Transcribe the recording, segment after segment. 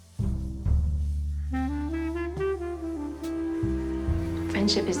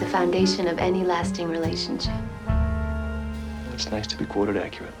friendship is the foundation of any lasting relationship. It's nice to be quoted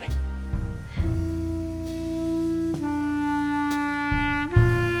accurately.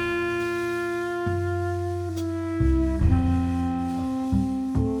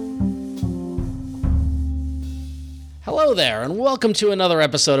 Hello there, and welcome to another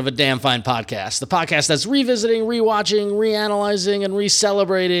episode of A Damn Fine Podcast, the podcast that's revisiting, rewatching, reanalyzing, and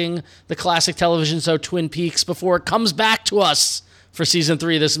re-celebrating the classic television show Twin Peaks before it comes back to us for Season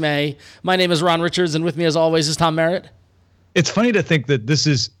 3 this May. My name is Ron Richards, and with me as always is Tom Merritt. It's funny to think that this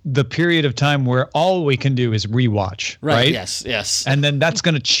is the period of time where all we can do is rewatch, right? Yes. And then that's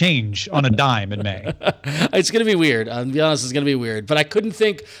going to change on a dime in May. It's going to be weird. I'll be honest, it's going to be weird. But I couldn't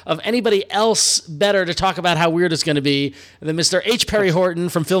think of anybody else better to talk about how weird it's going to be than Mr. H. Perry Horton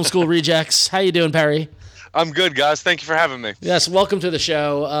from Film School Rejects. How you doing, Perry? I'm good, guys. Thank you for having me. Yes, welcome to the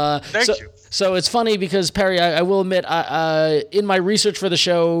show. Thank you. So it's funny because, Perry, I will admit, in my research for the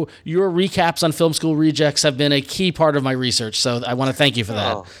show, your recaps on Film School Rejects have been a key part of my research. So I want to thank you for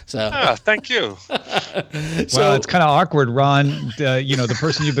that. Thank you. Well, it's kind of awkward, Ron. The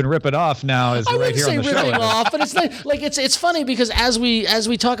person you've been ripping off now is right here on the show. I wouldn't say ripping off, but it's it's funny because as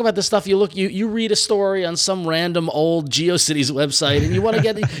we talk about this stuff, you read a story on some random old GeoCities website, and you want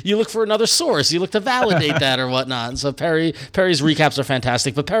to you look for another source, you look to validate that or whatnot. And so Perry's recaps are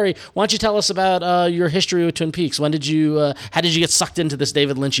fantastic. But Perry, why don't you tell us about your history with Twin Peaks? How did you get sucked into this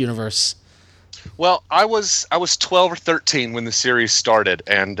David Lynch universe? Well, I was 12 or 13 when the series started,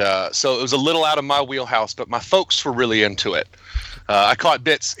 and so it was a little out of my wheelhouse, but my folks were really into it. I caught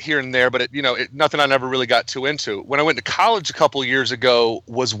bits here and there, but nothing I never really got too into. When I went to college a couple years ago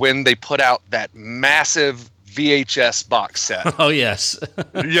was when they put out that massive VHS box set. Oh, yes.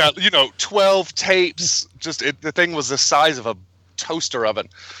 Yeah, 12 tapes. The thing was the size of a toaster oven.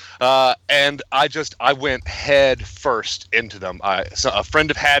 And I went head first into them. So a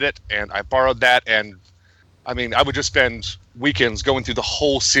friend had it, and I borrowed that, and I would just spend weekends going through the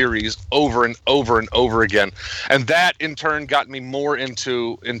whole series over and over and over again. And that in turn got me more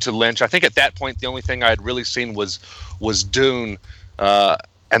into Lynch. I think at that point the only thing I had really seen was Dune.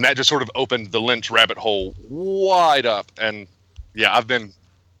 And that just sort of opened the Lynch rabbit hole wide up. And yeah, I've been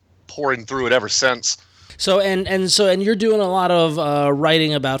pouring through it ever since. So and you're doing a lot of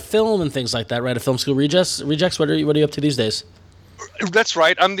writing about film and things like that, right? At Film School Rejects. What are you up to these days? That's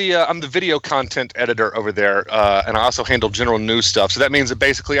right. I'm the video content editor over there, and I also handle general news stuff. So that means that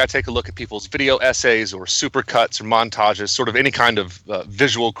basically I take a look at people's video essays or supercuts or montages, sort of any kind of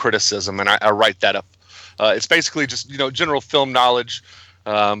visual criticism, and I write that up. It's basically just general film knowledge,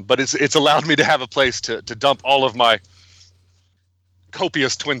 but it's allowed me to have a place to dump all of my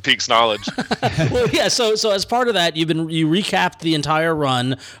copious Twin Peaks knowledge. Well, yeah. So as part of that, you recapped the entire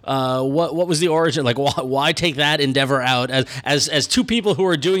run. What was the origin? Like, why take that endeavor out as two people who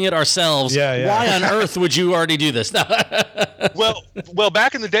are doing it ourselves? Yeah. Why on earth would you already do this? Well,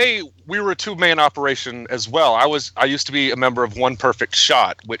 back in the day, we were a two-man operation as well. I used to be a member of One Perfect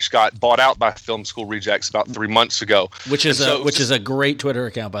Shot, which got bought out by Film School Rejects about 3 months ago. Which is a great Twitter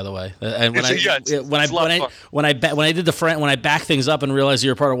account, by the way. And when I back things up and realized you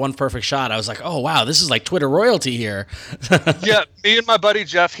were part of One Perfect Shot, I was like, oh wow, this is like Twitter royalty here. Yeah, me and my buddy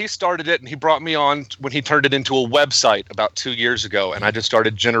Jeff, he started it, and he brought me on when he turned it into a website about 2 years ago, and I just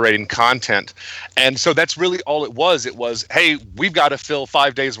started generating content. And so that's really all it was. It was, hey, we've got to fill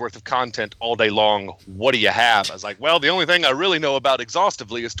 5 days worth of content all day long. What do you have? I was like, well, the only thing I really know about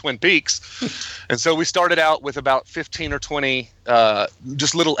exhaustively is Twin Peaks. And so we started out with about 15 or 20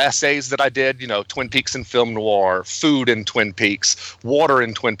 just little essays that I did, Twin Peaks and film noir, food in Twin Peaks, water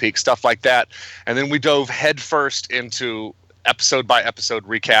in Twin Peaks, stuff like that. And then we dove headfirst into episode by episode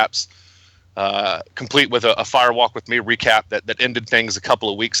recaps, complete with a Fire Walk with Me recap that ended things a couple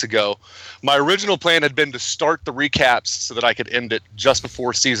of weeks ago. My original plan had been to start the recaps so that I could end it just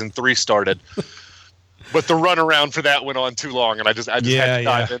before season 3 started. But the runaround for that went on too long, and I just had to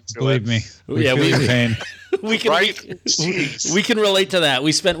dive into it. Believe me. We can relate to that.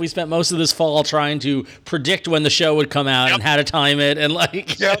 We spent most of this fall trying to predict when the show would come out and how to time it, and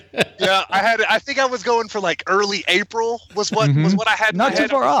yeah. I think I was going for like early April was what I had. Not too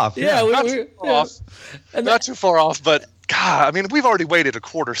far off. Not too far off, but. God, we've already waited a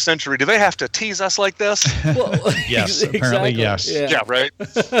quarter century. Do they have to tease us like this? Well, yes, apparently, yes. Yeah, right.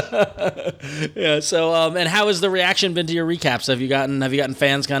 Yeah. So, and how has the reaction been to your recaps? Have you gotten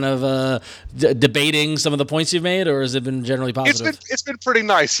fans kind of debating some of the points you've made, or has it been generally positive? It's been pretty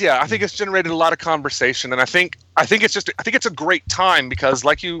nice. Yeah, I think it's generated a lot of conversation, and I think it's a great time because,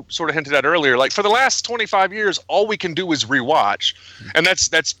 like you sort of hinted at earlier, like for the last 25 years, all we can do is rewatch, and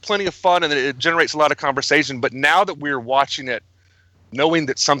that's plenty of fun, and it generates a lot of conversation. But now that we're watching it knowing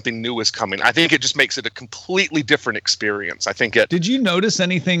that something new is coming. I think it just makes it a completely different experience. I think it. Did you notice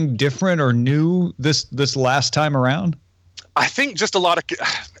anything different or new this last time around? I think just a lot of.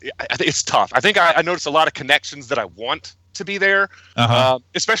 I think it's tough. I think I noticed a lot of connections that I want to be there,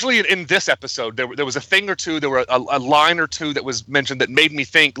 especially in this episode. There was a thing or two. There were a line or two that was mentioned that made me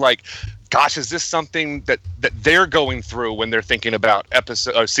think like, gosh, is this something that they're going through when they're thinking about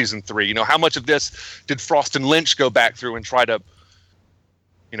season 3? You know, how much of this did Frost and Lynch go back through and try to,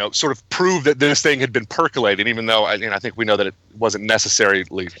 you know, sort of prove that this thing had been percolating, even though I think we know that it wasn't necessarily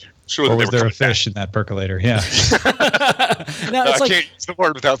true. Or was there a fish in that percolator? Yeah. Now, it's I can't use the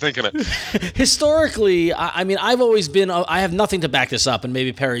word without thinking it. Historically, I mean, I've always been. I have nothing to back this up, and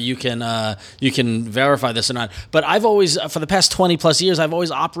maybe Perry, you can verify this or not. But I've always, for the past 20 plus years, I've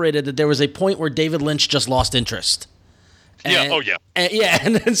always operated that there was a point where David Lynch just lost interest.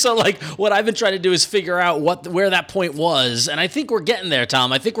 And so like what I've been trying to do is figure out where that point was, and I think we're getting there,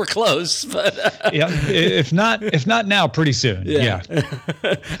 Tom. I think we're close, but yeah, if not now, pretty soon. Yeah.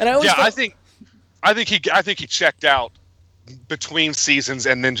 And I think he checked out between seasons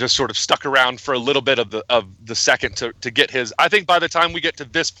and then just sort of stuck around for a little bit of the second to get his. I think by the time we get to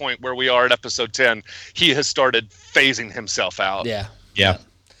this point where we are at episode 10, he has started phasing himself out. Yeah.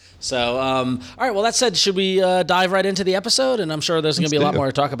 So, all right. Well, that said, should we dive right into the episode? And I'm sure there's going to be a lot more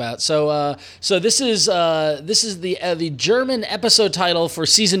to talk about. So this is the German episode title for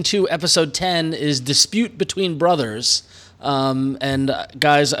season 2, episode 10 is "Dispute Between Brothers." And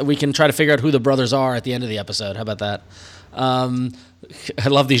guys, we can try to figure out who the brothers are at the end of the episode. How about that? I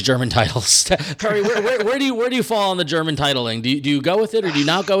love these German titles. Perry, where do you fall on the German titling? Do you go with it or do you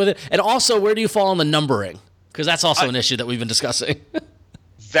not go with it? And also, where do you fall on the numbering? Because that's also an issue that we've been discussing.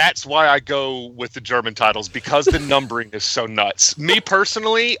 That's why I go with the German titles, because the numbering is so nuts. Me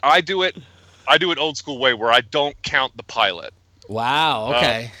personally, I do it old school way where I don't count the pilot. Wow.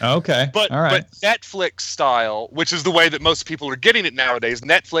 Okay. Okay. But all right. But Netflix style, which is the way that most people are getting it nowadays,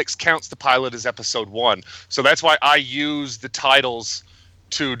 Netflix counts the pilot as episode 1. So that's why I use the titles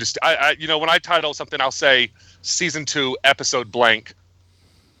to just when I title something, I'll say season 2, episode blank.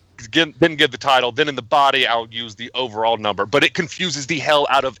 Then give the title. Then in the body, I'll use the overall number. But it confuses the hell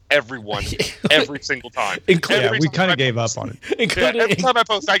out of everyone every single time. We kind of gave up on it. Every time I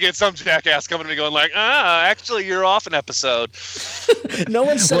post, I get some jackass coming to me going like, actually, you're off an episode. No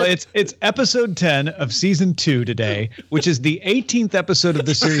one said. Well, it's episode 10 of season 2 today, which is the 18th episode of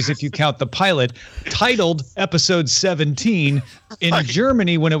the series if you count the pilot, titled episode 17 in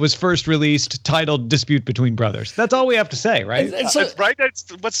Germany when it was first released, titled "Dispute Between Brothers." That's all we have to say, right? And so, right. That's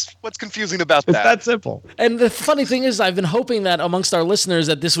what's confusing about that. It's that simple. And the funny thing is, I've been hoping that amongst our listeners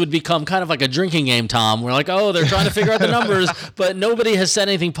that this would become kind of like a drinking game, Tom. We're like, oh, they're trying to figure out the numbers, but nobody has said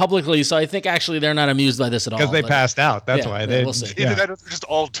anything publicly. So I think actually they're not amused by this at all. Because they passed out. That's why. We'll see. Either that or they're just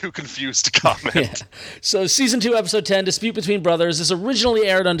all too confused to comment. Yeah. So season 2, episode 10, Dispute Between Brothers. This originally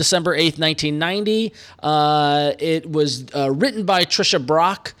aired on December 8th, 1990. It was written by Trisha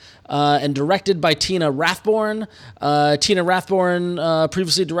Brock. And directed by Tina Rathborn. Tina Rathborn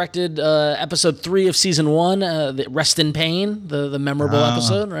previously directed episode 3 of season 1, the Rest in Pain, the memorable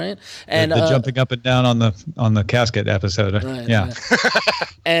episode, right? And the jumping up and down on the casket episode. Right, yeah.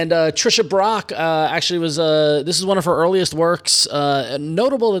 Right. And Trisha Brock actually was this is one of her earliest works.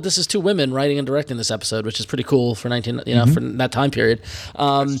 Notable that this is 2 women writing and directing this episode, which is pretty cool for for that time period.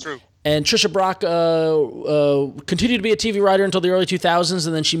 That's true. And Trisha Brock continued to be a TV writer until the early 2000s,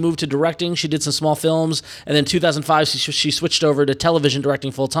 and then she moved to directing. She did some small films, and then in 2005, she switched over to television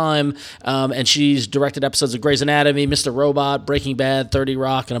directing full-time, and she's directed episodes of Grey's Anatomy, Mr. Robot, Breaking Bad, 30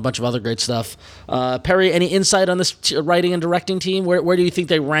 Rock, and a bunch of other great stuff. Perry, any insight on this writing and directing team? Where do you think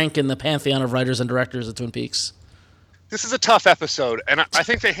they rank in the pantheon of writers and directors at Twin Peaks? This is a tough episode, and I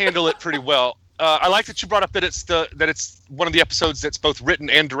think they handle it pretty well. I like that you brought up that it's one of the episodes that's both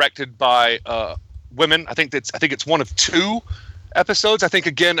written and directed by women. I think it's one of 2 episodes. I think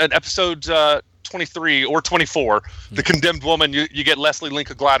again an episode 23 or 24, The Condemned Woman. You get Leslie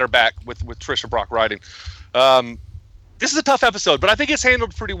Linka Glatter back with Trisha Brock writing. This is a tough episode, but I think it's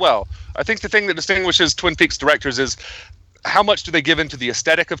handled pretty well. I think the thing that distinguishes Twin Peaks directors is how much do they give into the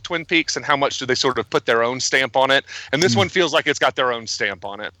aesthetic of Twin Peaks and how much do they sort of put their own stamp on it? And this one feels like it's got their own stamp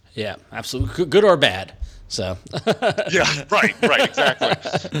on it. Yeah, absolutely. Good or bad. So yeah, right, exactly.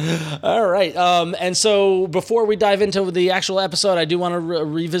 All right. And so before we dive into the actual episode, I do want to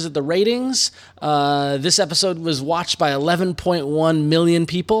revisit the ratings. This episode was watched by 11.1 million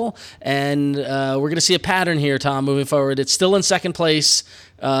people, and we're going to see a pattern here, Tom, moving forward. It's still in second place.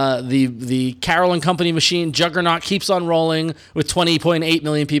 The Carol and Company machine juggernaut keeps on rolling with 20.8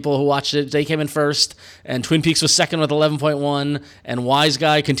 million people who watched it. They came in first, and Twin Peaks was second with 11.1, and Wise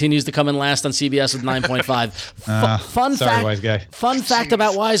Guy continues to come in last on CBS with 9.5. Fun sorry, fact, Wise Guy. Fun fact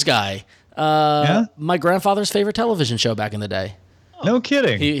about Wise Guy. My grandfather's favorite television show back in the day. No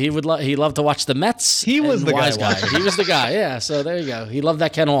kidding. He loved to watch the Mets. He was the Wise guy. He was the guy. Yeah. So there you go. He loved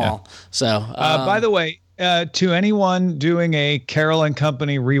that Ken Hall. Yeah. So by the way, to anyone doing a Carol and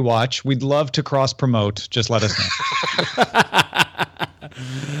Company rewatch, we'd love to cross promote. Just let us know.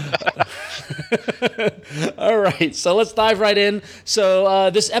 All right, so let's dive right in. So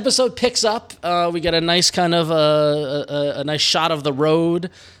this episode picks up. We get a nice kind of a nice shot of the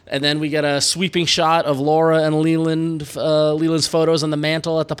road, and then we get a sweeping shot of Laura and Leland's photos on the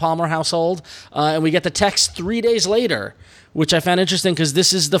mantle at the Palmer household, and we get the text 3 days later, which I found interesting because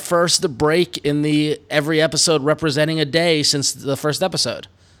this is the first break in the every episode representing a day since the first episode.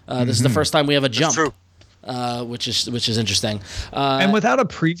 This is the first time we have a jump. That's true. Which is interesting. And without a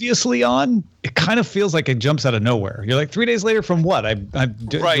previously on, it kind of feels like it jumps out of nowhere. You're like 3 days later from what?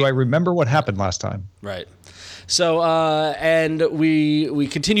 Do I remember what happened last time? Right. So and we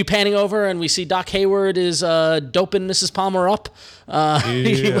continue panning over, and we see Doc Hayward is doping Mrs. Palmer up.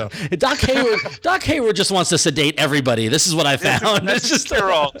 Yeah. Doc Hayward just wants to sedate everybody. This is what I found. It's just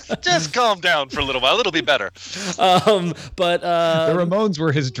just calm down for a little while. It'll be better. But the Ramones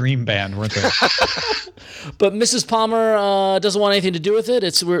were his dream band, weren't they? But Mrs. Palmer doesn't want anything to do with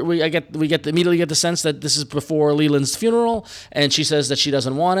it. We immediately get the sense that this is before Leland's funeral, and she says that she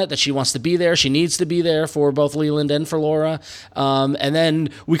doesn't want it, that she wants to be there, she needs to be there for both Leland and for Laura. And then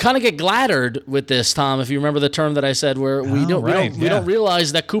we kind of get gladdered with this, Tom, if you remember the term that I said, where we don't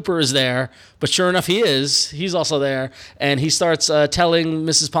realize that Cooper is there, but sure enough he is. He's also there, and he starts telling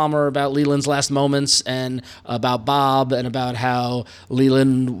Mrs. Palmer about Leland's last moments and about Bob and about how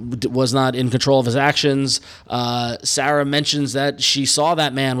Leland was not in control of his actions. Sarah mentions that she saw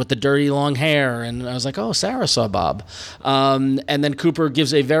that man with the dirty long hair, and I was like, oh, Sarah saw Bob. And then Cooper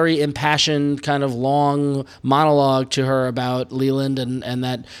gives a very impassioned kind of long monologue to her about Leland and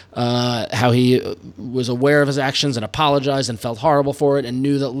that how he was aware of his actions and apologized and felt horrible for it and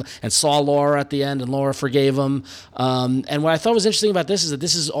knew that and saw Laura at the end, and Laura forgave him. And what I thought was interesting about this is that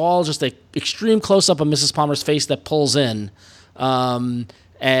this is all just an extreme close-up of Mrs. Palmer's face that pulls in.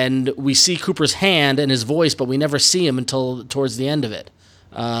 And we see Cooper's hand and his voice, but we never see him until towards the end of it,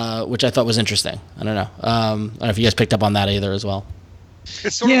 which I thought was interesting. I don't know. I don't know if you guys picked up on that either as well.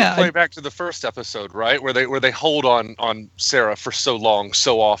 It's sort of a play back to the first episode, right? Where they hold on Sarah for so long,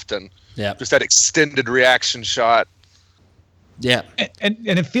 so often. Yeah. Just that extended reaction shot. Yeah. And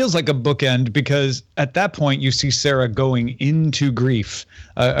it feels like a bookend because at that point you see Sarah going into grief,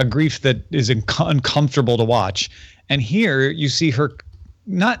 a grief that is uncomfortable to watch. And here you see her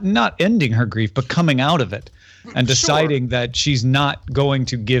not ending her grief, but coming out of it and deciding that she's not going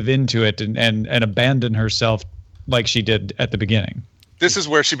to give into it and abandon herself like she did at the beginning. This is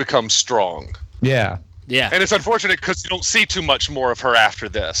where she becomes strong. Yeah. Yeah. And it's unfortunate because you don't see too much more of her after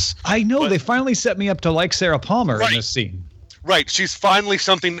this. I know. They finally set me up to like Sarah Palmer in this scene. Right. She's finally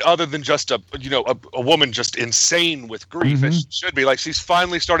something other than just a woman just insane with grief as she should be. Like, she's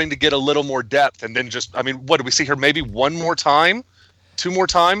finally starting to get a little more depth. And then what do we see her maybe one more time? 2 more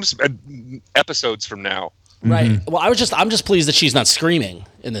times? Episodes from now. Right. Well, I'm just pleased that she's not screaming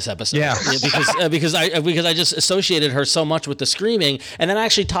in this episode. Yeah. because I just associated her so much with the screaming, and that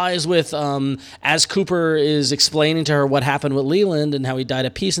actually ties with as Cooper is explaining to her what happened with Leland and how he died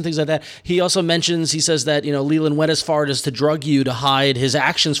at peace and things like that. He also mentions, he says that Leland went as far as to drug you to hide his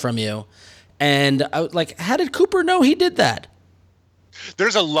actions from you, and how did Cooper know he did that?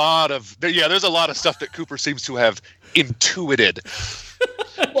 There's a lot of stuff that Cooper seems to have intuited.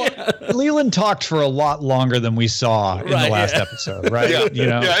 Leland talked for a lot longer than we saw in the last episode, right? There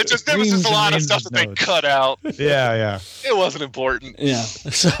was just a lot of stuff that they cut out. Yeah. It wasn't important. Yeah.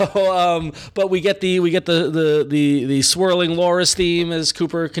 So, but we get the swirling Laura's theme as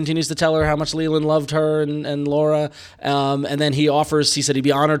Cooper continues to tell her how much Leland loved her and Laura, and then he said he'd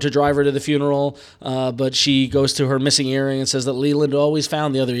be honored to drive her to the funeral, but she goes to her missing earring and says that Leland always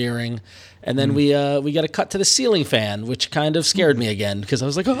found the other earring. And then we got a cut to the ceiling fan, which kind of scared me again because I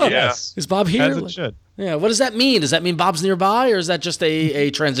was like, "Oh, yes. Is Bob here?" As it should. Yeah. What does that mean? Does that mean Bob's nearby, or is that just a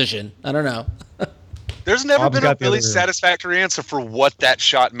transition? I don't know. There's never been a really satisfactory answer for what that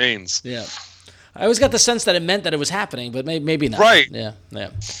shot means. Yeah, I always got the sense that it meant that it was happening, but maybe not. Right. Yeah.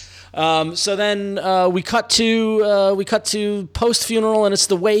 So then we cut to post funeral, and it's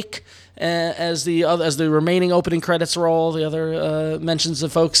the wake. As the remaining opening credits roll, the other mentions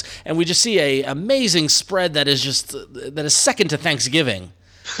of folks, and we just see a amazing spread that is second to Thanksgiving.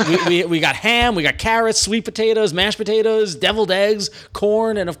 we got ham, we got carrots, sweet potatoes, mashed potatoes, deviled eggs,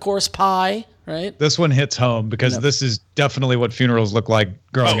 corn, and of course pie. Right. This one hits home because this is definitely what funerals look like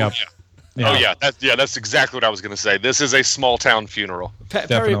growing up. Yeah. Oh yeah, that's exactly what I was going to say. This is a small town funeral.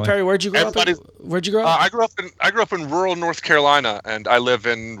 Perry, where'd you grow up? Where'd you grow up? I grew up in rural North Carolina, and I live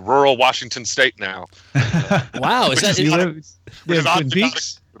in rural Washington State now. Wow, is that you live in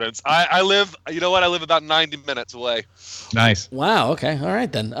Peaks? I live. You know what? I live about 90 minutes away. Nice. Wow. Okay. All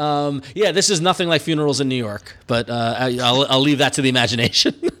right then. Yeah, this is nothing like funerals in New York, but I'll leave that to the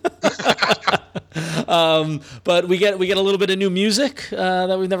imagination. But we get a little bit of new music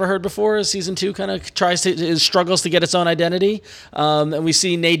that we've never heard before as season 2 kind of struggles to get its own identity. And we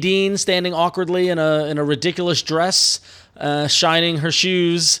see Nadine standing awkwardly in a ridiculous dress, shining her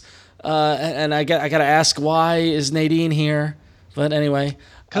shoes. And I got to ask, why is Nadine here? But anyway.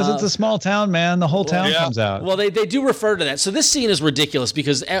 Because it's a small town, man. The whole town comes out. Well, they do refer to that. So this scene is ridiculous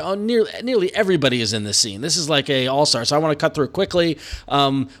because nearly everybody is in this scene. This is like a all-star. So I want to cut through it quickly.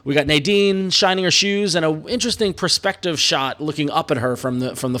 We got Nadine shining her shoes and an interesting perspective shot looking up at her from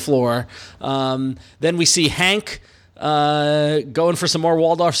the floor. Then we see Hank going for some more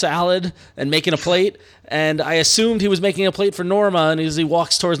Waldorf salad and making a plate. And I assumed he was making a plate for Norma, and as he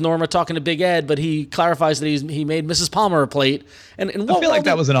walks towards Norma talking to Big Ed, but he clarifies that he made Mrs. Palmer a plate. And I feel like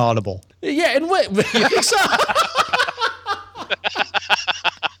that was an audible. Yeah, and what? You think so?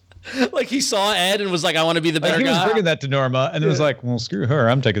 Like he saw Ed and was like, "I want to be the better guy." He was bringing that to Norma, and it was like, "Well, screw her.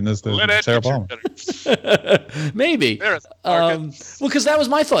 I'm taking this to Sarah Palmer." Maybe. Well, because that was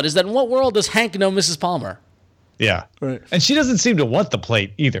my thought: is that in what world does Hank know Mrs. Palmer? Yeah. Right. And she doesn't seem to want the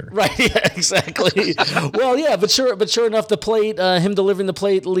plate either. Right. Yeah, exactly. Well, yeah, but sure enough, the plate, him delivering the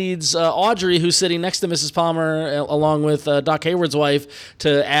plate leads Audrey, who's sitting next to Mrs. Palmer, along with Doc Hayward's wife,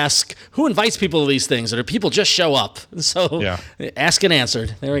 to ask who invites people to these things, or do people just show up? So ask and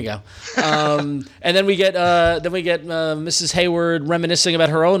answered. There we go. And then we get Mrs. Hayward reminiscing about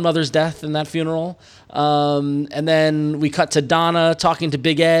her own mother's death in that funeral. And then we cut to Donna talking to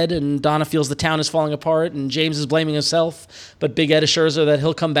Big Ed, and Donna feels the town is falling apart, and James is blaming himself, but Big Ed assures her that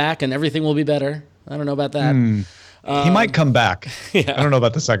he'll come back and everything will be better. I don't know about that. He might come back. Yeah. I don't know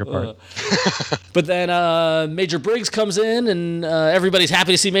about the second part. But then Major Briggs comes in, and everybody's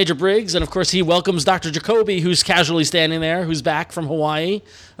happy to see Major Briggs, and of course he welcomes Dr. Jacoby, who's casually standing there, who's back from Hawaii,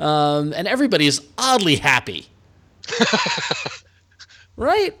 and everybody is oddly happy.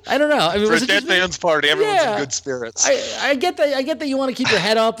 Right? I don't know. I mean, for a dead man's party, everyone's in good spirits. I get that. I get that you want to keep your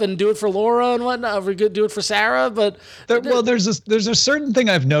head up and do it for Laura and whatnot, or do it for Sarah. But there's a certain thing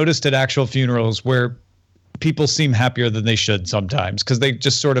I've noticed at actual funerals where people seem happier than they should sometimes because they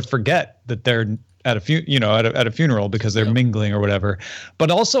just sort of forget that they're at a funeral because they're mingling or whatever. But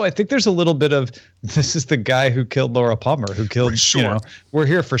also, I think there's a little bit of this is the guy who killed Laura Palmer, who killed. Sure. We're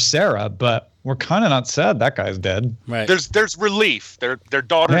here for Sarah, but we're kind of not sad that guy's dead. Right. There's relief. Their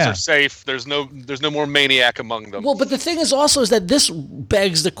daughters are safe. There's no more maniac among them. Well, but the thing is also is that this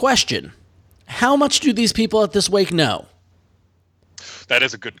begs the question: how much do these people at this wake know? That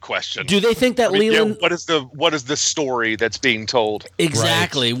is a good question. Do they think that Leland? Yeah, what is the story that's being told?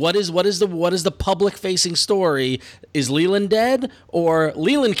 Exactly. Right. What is the public facing story? Is Leland dead, or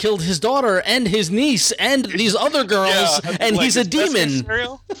Leland killed his daughter and his niece and these other girls, and he's a demon?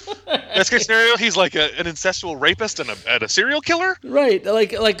 Best case scenario, he's like an incestual rapist and a serial killer. Right.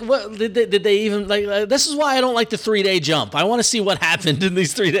 Like what did they even like? This is why I don't like the 3-day jump. I want to see what happened in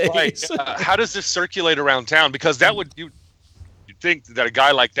these 3 days. Right. How does this circulate around town? Because that would you'd think that a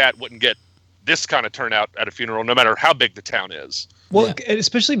guy like that wouldn't get this kind of turnout at a funeral, no matter how big the town is. Well,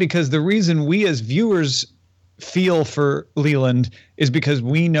 especially because the reason we as viewers feel for Leland is because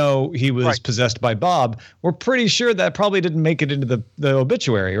we know he was possessed by Bob. We're pretty sure that probably didn't make it into the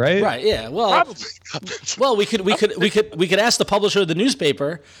obituary, right? Right. Yeah. Well, probably. Well, we could ask the publisher of the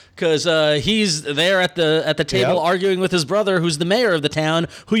newspaper because he's there at the table arguing with his brother, who's the mayor of the town,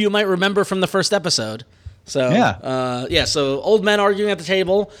 who you might remember from the first episode. So so old men arguing at the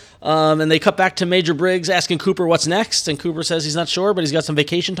table, and they cut back to Major Briggs asking Cooper what's next, and Cooper says he's not sure, but he's got some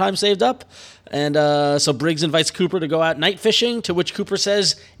vacation time saved up, and so Briggs invites Cooper to go out night fishing, to which Cooper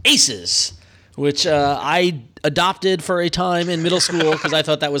says aces, which I adopted for a time in middle school because I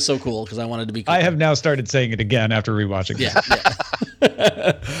thought that was so cool because I wanted to be Cooper. I have now started saying it again after rewatching it.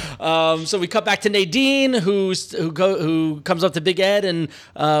 So we cut back to Nadine, who comes up to Big Ed, and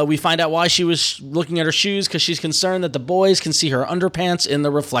we find out why she was looking at her shoes because she's concerned that the boys can see her underpants in the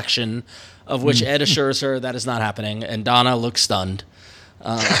reflection, of which Ed assures her that is not happening, and Donna looks stunned.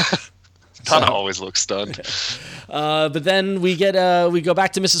 Donna always looks stunned. But then we go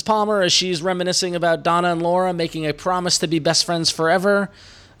back to Mrs. Palmer as she's reminiscing about Donna and Laura making a promise to be best friends forever.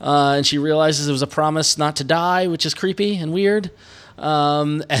 and she realizes it was a promise not to die, which is creepy and weird.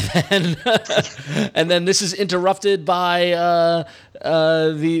 And then and then this is interrupted by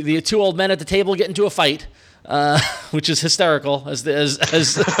the two old men at the table get into a fight. Which is hysterical as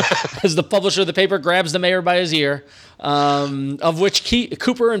the publisher of the paper grabs the mayor by his ear, of which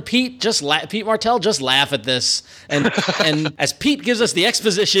Cooper and Pete Pete Martell just laugh at this, and as Pete gives us the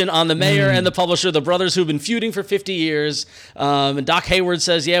exposition on the mayor and the publisher, the brothers who've been feuding for 50 years, and Doc Hayward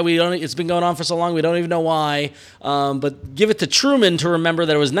says, "Yeah, it's been going on for so long, we don't even know why." But give it to Truman to remember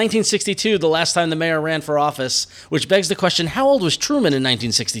that it was 1962, the last time the mayor ran for office, which begs the question: how old was Truman in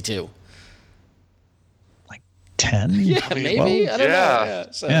 1962? 10? Yeah, maybe. I don't know.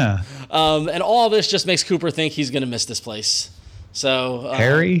 Yeah. And all this just makes Cooper think he's going to miss this place. So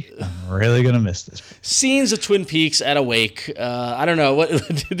Harry, I'm really going to miss this place. Scenes of Twin Peaks at a wake. I don't know. What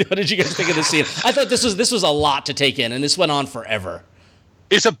did you guys think of this scene? I thought this was a lot to take in, and this went on forever.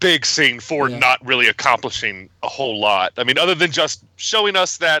 It's a big scene for not really accomplishing a whole lot. I mean, other than just showing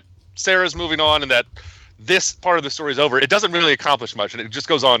us that Sarah's moving on and that this part of the story is over, it doesn't really accomplish much, and it just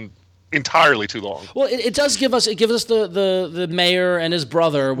goes on entirely too long. Well, it does give us the mayor and his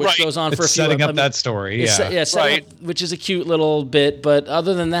brother, which goes on for a few. Setting up that story, up, which is a cute little bit, but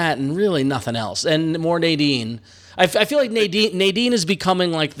other than that, and really nothing else. And more Nadine. I feel like Nadine is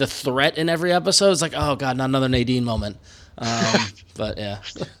becoming like the threat in every episode. It's like, oh god, not another Nadine moment. But yeah,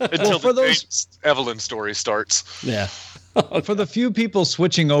 until for those Evelyn story starts. Yeah. For the few people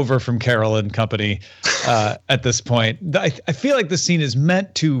switching over from Carol and Company at this point, I feel like this scene is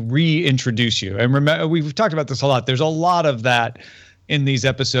meant to reintroduce you. And remember, we've talked about this a lot. There's a lot of that in these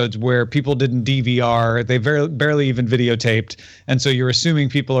episodes where people didn't DVR, they barely even videotaped, and so you're assuming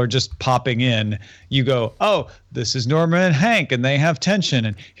people are just popping in. You go, oh, this is Norma and Hank, and they have tension,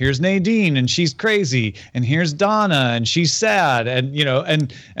 and here's Nadine, and she's crazy, and here's Donna, and she's sad,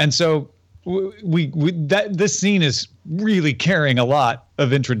 and and so this scene is really carrying a lot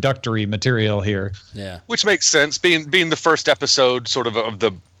of introductory material here. Yeah, which makes sense. Being the first episode, sort of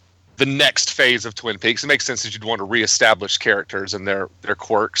the next phase of Twin Peaks, it makes sense that you'd want to reestablish characters and their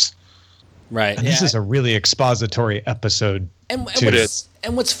quirks. Right. And this is a really expository episode. And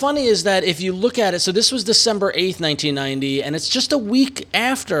what's funny is that if you look at it, so this was December 8th, 1990, and it's just a week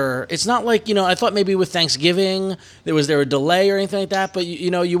after. It's not like, I thought maybe with Thanksgiving, was there a delay or anything like that, but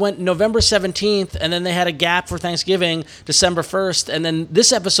you went November 17th, and then they had a gap for Thanksgiving, December 1st, and then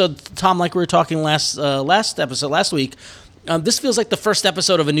this episode, Tom, like we were talking last week, this feels like the first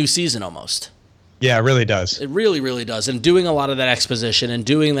episode of a new season almost. Yeah, it really does. It really, really does. And doing a lot of that exposition and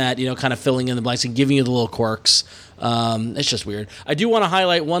doing that, kind of filling in the blanks and giving you the little quirks. It's just weird. I do want to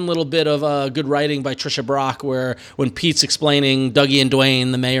highlight one little bit of good writing by Trisha Brock, where when Pete's explaining Dougie and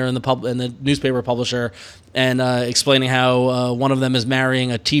Dwayne, the mayor and the newspaper publisher, and explaining how one of them is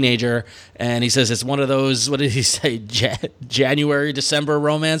marrying a teenager, and he says it's one of those, what did he say, January, December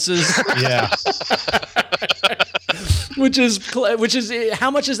romances? Yeah. Which is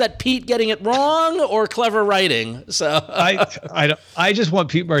how much is that Pete getting it wrong or clever writing? So I just want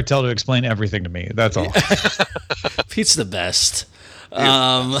Pete Martell to explain everything to me. That's all. Pete's the best.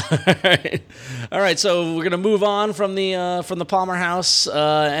 All right. So we're gonna move on from the Palmer house,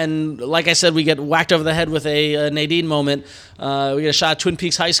 and like I said, we get whacked over the head with a Nadine moment. We get a shot at Twin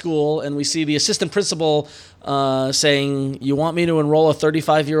Peaks High School, and we see the assistant principal saying, "You want me to enroll a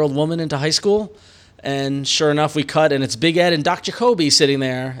 35-year-old woman into high school?" And sure enough, we cut, and it's Big Ed and Doc Jacoby sitting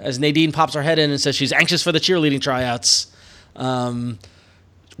there as Nadine pops her head in and says she's anxious for the cheerleading tryouts.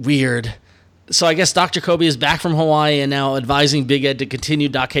 Weird. So I guess Doc Jacoby is back from Hawaii and now advising Big Ed to continue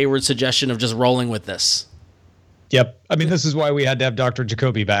Doc Hayward's suggestion of just rolling with this. Yep. I mean, this is why we had to have Dr.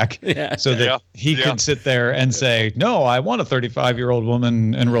 Jacoby back, so that he could sit there and say, no, I want a 35-year-old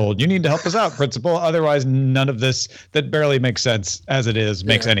woman enrolled. You need to help us out, principal. Otherwise, none of this that barely makes sense as it is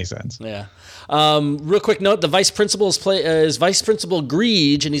makes any sense. Yeah. Real quick note, the vice principal is Vice Principal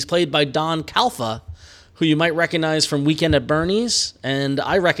Greege, and he's played by Don Calfa, who you might recognize from Weekend at Bernie's, and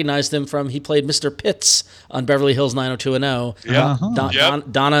I recognized him from, he played Mr. Pitts on Beverly Hills 90210. Yeah.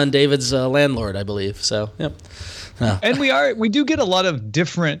 Donna and David's landlord, I believe. So, yep. And we do get a lot of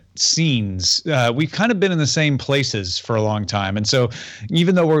different scenes. We've kind of been in the same places for a long time. And so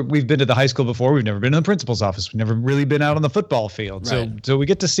even though we've been to the high school before, we've never been in the principal's office. We've never really been out on the football field. Right. So we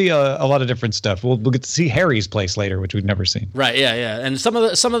get to see a lot of different stuff. We'll get to see Harry's place later, which we've never seen. Right. Yeah. Yeah. And some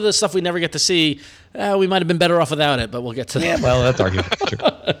of the stuff we never get to see, we might have been better off without it, but we'll get to that. Yeah, well, that's arguable.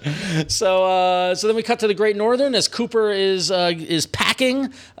 Sure. So then we cut to the Great Northern as Cooper is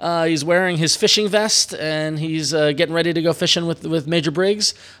packing. He's wearing his fishing vest and he's getting ready to go fishing with Major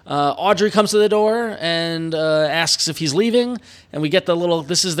Briggs. Audrey comes to the door and asks if he's leaving, and we get the little.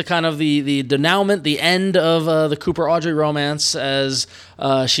 This is the kind of the denouement, the end of the Cooper Audrey romance, as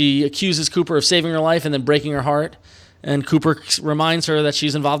she accuses Cooper of saving her life and then breaking her heart. And Cooper reminds her that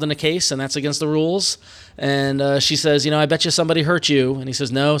she's involved in a case, and that's against the rules. And she says, I bet you somebody hurt you. And he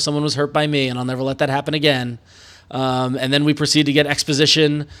says, no, someone was hurt by me, and I'll never let that happen again. And then we proceed to get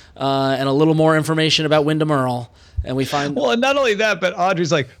exposition and a little more information about Wyndham Earl. And we find... Well, and not only that, but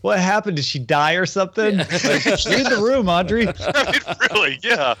Audrey's like, what happened? Did she die or something? Yeah. Like, leave the room, Audrey. I mean, really,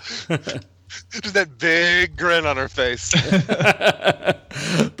 yeah. Just that big grin on her face.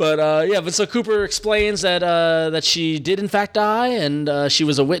 But so Cooper explains that she did in fact die, and she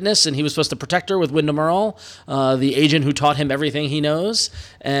was a witness, and he was supposed to protect her with Wyndham Earl, the agent who taught him everything he knows,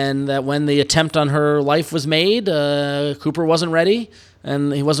 and that when the attempt on her life was made, Cooper wasn't ready,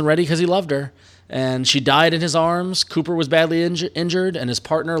 and he wasn't ready because he loved her, and she died in his arms. Cooper was badly injured, and his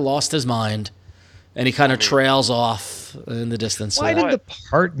partner lost his mind. And he kind of trails off in the distance. Why did the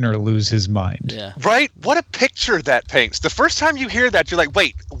partner lose his mind? Yeah. Right? What a picture that paints. The first time you hear that, you're like,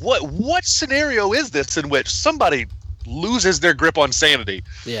 wait, what scenario is this in which somebody loses their grip on sanity?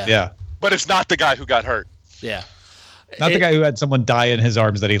 Yeah. Yeah. But it's not the guy who got hurt. Yeah. Not the guy who had someone die in his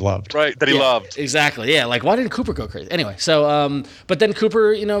arms that he loved. Right, that he loved. Exactly, yeah. Like, why didn't Cooper go crazy? Anyway, so, but then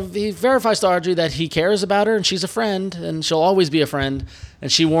Cooper, he verifies to Audrey that he cares about her and she's a friend and she'll always be a friend.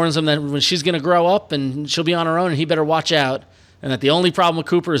 And she warns him that when she's going to grow up and she'll be on her own and he better watch out. And that the only problem with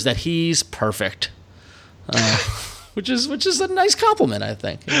Cooper is that he's perfect. Which is a nice compliment, I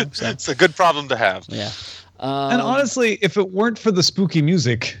think. So, it's a good problem to have. Yeah. And honestly, if it weren't for the spooky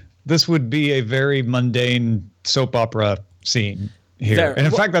music, this would be a very mundane soap opera scene here. And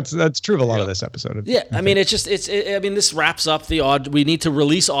in fact, that's true of a lot of this episode. Yeah, I mean, this wraps up we need to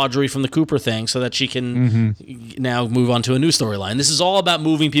release Audrey from the Cooper thing so that she can now move on to a new storyline. This is all about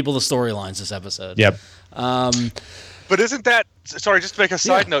moving people to storylines, this episode. Yep. But isn't that, sorry, just to make a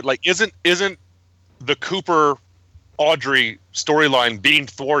side note, like, isn't the Cooper Audrey storyline being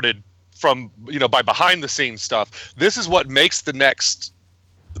thwarted from, by behind the scenes stuff? This is what makes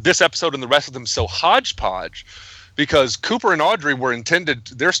this episode and the rest of them so hodgepodge, because Cooper and Audrey were intended,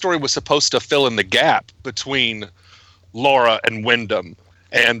 their story was supposed to fill in the gap between Laura and Wyndham.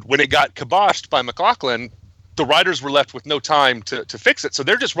 And when it got kiboshed by McLaughlin, the writers were left with no time to fix it. So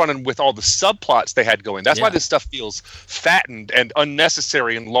they're just running with all the subplots they had going. That's why this stuff feels fattened and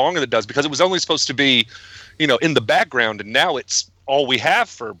unnecessary and long as it does, because it was only supposed to be, in the background. And now it's all we have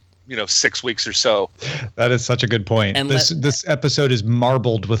for 6 weeks or so. That is such a good point. And this episode is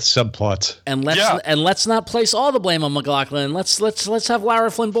marbled with subplots. And let's not place all the blame on McLaughlin. Let's have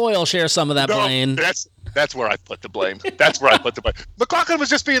Lara Flynn Boyle share some of that blame. That's where I put the blame. McLaughlin was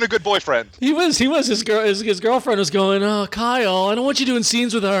just being a good boyfriend. He was. His girlfriend was going, "Oh, Kyle, I don't want you doing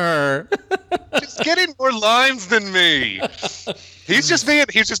scenes with her. Just getting more lines than me." He's just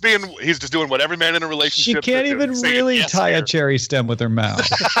doing what every man in a relationship. She can't even really tie a cherry stem with her mouth.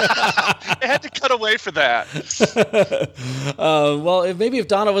 They had to cut away for that. Well, maybe if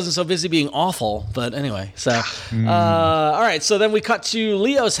Donna wasn't so busy being awful, but anyway. So, all right. So then we cut to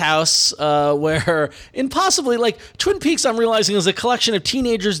Leo's house, where impossibly, like Twin Peaks, I'm realizing is a collection of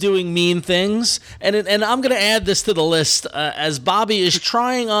teenagers doing mean things, and I'm going to add this to the list as Bobby is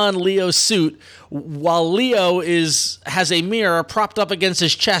trying on Leo's suit while Leo has a mirror propped up against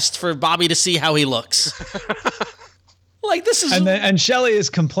his chest for Bobby to see how he looks. Like, this is... And Shelley is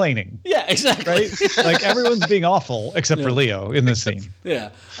complaining. Yeah, exactly. Right? Like, everyone's being awful except for Leo in this scene. Yeah.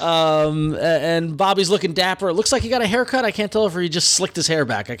 And Bobby's looking dapper. It looks like he got a haircut. I can't tell if he just slicked his hair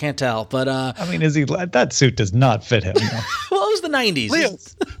back. I can't tell. But I mean, that suit does not fit him. Well, it was the 90s. Leo,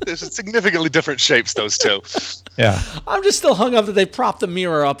 there's significantly different shapes, those two. Yeah. I'm just still hung up that they propped the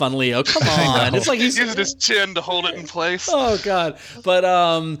mirror up on Leo. Come on. It's like he's using his chin to hold it in place. Oh, God. But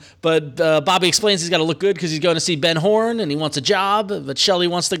Bobby explains he's got to look good because he's going to see Ben Horn and he wants a job, but Shelley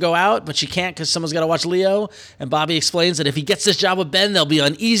wants to go out, but she can't because someone's got to watch Leo. And Bobby explains that if he gets this job with Ben, they'll be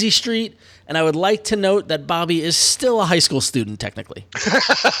on Easy Street. And I would like to note that Bobby is still a high school student, technically.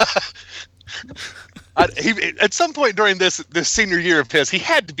 At some point during this senior year of his, he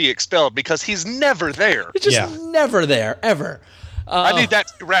had to be expelled because he's never there. He's just never there, ever. I need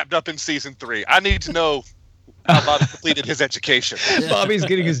that wrapped up in season 3. I need to know how Bobby completed his education. Bobby's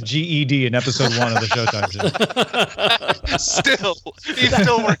getting his GED in episode 1 of the Showtime show. He's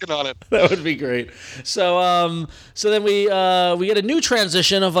still working on it. That would be great. So then we get a new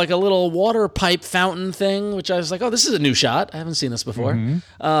transition of like a little water pipe fountain thing, which I was like, oh, this is a new shot. I haven't seen this before.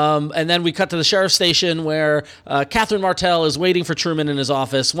 And then we cut to the sheriff's station where Catherine Martell is waiting for Truman in his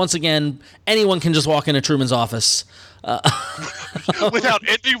office. Once again, anyone can just walk into Truman's office. Without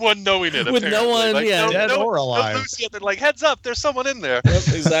anyone knowing it, with no one, like, dead or alive. No Lucy, they're like, heads up, there's someone in there. Yep,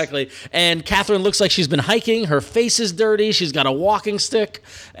 exactly. And Catherine looks like she's been hiking. Her face is dirty. She's got a walking stick,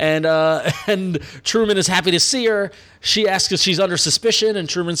 and Truman is happy to see her. She asks if she's under suspicion, and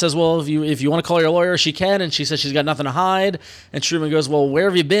Truman says, well, if you want to call your lawyer, she can. And she says she's got nothing to hide. And Truman goes, well, where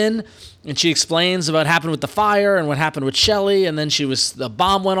have you been? And she explains about what happened with the fire and what happened with Shelley. And then the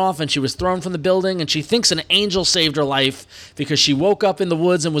bomb went off and she was thrown from the building. And she thinks an angel saved her life because she woke up in the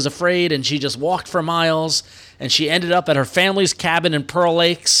woods and was afraid, and she just walked for miles. And she ended up at her family's cabin in Pearl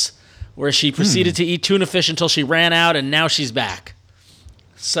Lakes, where she proceeded to eat tuna fish until she ran out, and now she's back.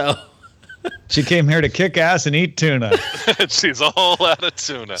 So... She came here to kick ass and eat tuna. She's all out of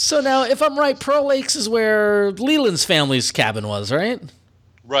tuna. So now, if I'm right, Pearl Lakes is where Leland's family's cabin was, right?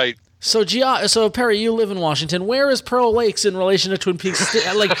 Right. So, Perry, you live in Washington. Where is Pearl Lakes in relation to Twin Peaks?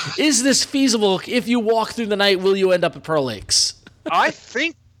 Like, is this feasible? If you walk through the night, will you end up at Pearl Lakes? I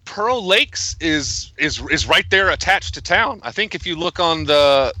think Pearl Lakes is right there attached to town. I think if you look on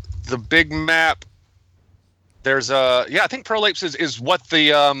the big map, there's I think Pearl Lakes is what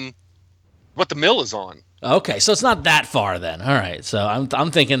the mill is on. Okay, so it's not that far then. All right, so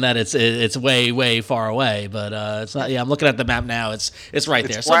I'm thinking that it's way far away, but it's not. Yeah, I'm looking at the map now. It's right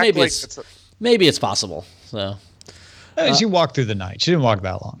there. So maybe it's possible. So she walked through the night. She didn't walk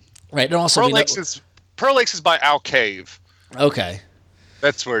that long. Right, and also Pearl Lakes is by Owl Cave. Okay,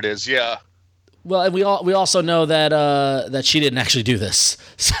 that's where it is. Yeah. Well, and we also know that she didn't actually do this.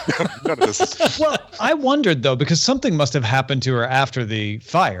 None of this. Well, I wondered though, because something must have happened to her after the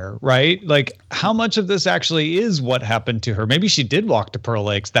fire, right? Like, how much of this actually is what happened to her? Maybe she did walk to Pearl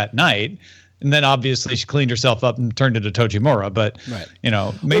Lakes that night, and then obviously she cleaned herself up and turned into Tojimura. But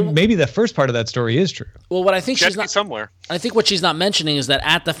maybe the first part of that story is true. Well, what I think she's not somewhere. I think what she's not mentioning is that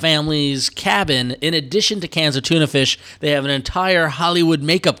at the family's cabin, in addition to cans of tuna fish, they have an entire Hollywood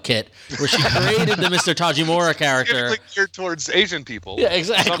makeup kit where she created the Mr. Tajimura character. Geared towards Asian people. Yeah,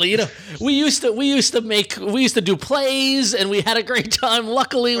 exactly. We used to do plays, and we had a great time.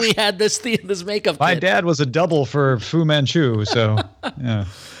 Luckily, we had this makeup kit. My dad was a double for Fu Manchu, so yeah.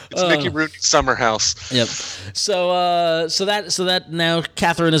 It's Mickey Rooney's summer house. Yep. So that now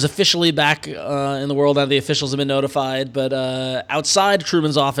Catherine is officially back in the world. Now the officials have been notified. But outside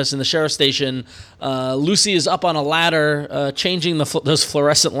Truman's office in the sheriff's station, Lucy is up on a ladder changing those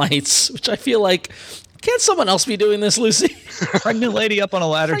fluorescent lights, which I feel like. Can't someone else be doing this, Lucy? Pregnant lady up on a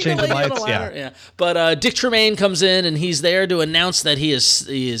ladder changing lights. Yeah. But Dick Tremaine comes in and he's there to announce that he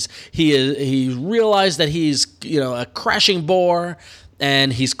realized that he's a crashing bore.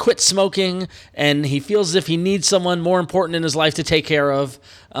 And he's quit smoking, and he feels as if he needs someone more important in his life to take care of.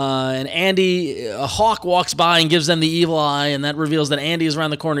 And Andy, a hawk walks by and gives them the evil eye, and that reveals that Andy is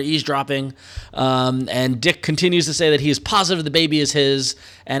around the corner eavesdropping. And Dick continues to say that he is positive the baby is his.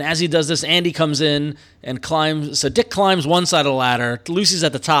 And as he does this, Andy comes in and climbs. So Dick climbs one side of the ladder, Lucy's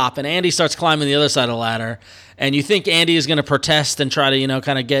at the top, and Andy starts climbing the other side of the ladder. And you think Andy is going to protest and try to,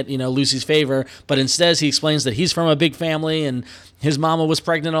 kind of get, Lucy's favor. But instead, he explains that he's from a big family and his mama was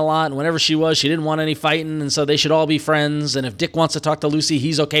pregnant a lot. And whenever she was, she didn't want any fighting. And so they should all be friends. And if Dick wants to talk to Lucy,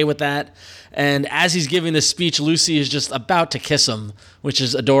 he's okay with that. And as he's giving this speech, Lucy is just about to kiss him, which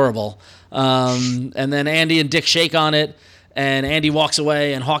is adorable. And then Andy and Dick shake on it. And Andy walks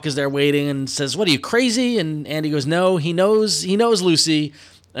away and Hawk is there waiting and says, "What, are you crazy?" And Andy goes, "No, he knows Lucy.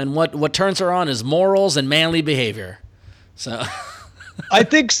 And what turns her on is morals and manly behavior." So I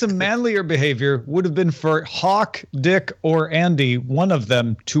think some manlier behavior would have been for Hawk, Dick, or Andy, one of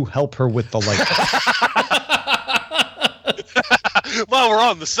them, to help her with the light. While we're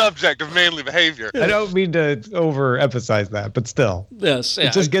on the subject of manly behavior. I don't mean to overemphasize that, but still. Yes. Yeah.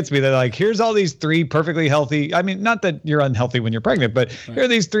 It just gets me that, like, here's all these three perfectly healthy. I mean, not that you're unhealthy when you're pregnant, but here are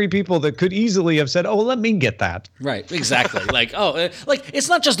these three people that could easily have said, "Oh, let me get that." Right. Exactly. like it's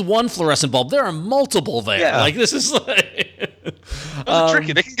not just one fluorescent bulb. There are multiple there. Yeah. Like, this is like. Those are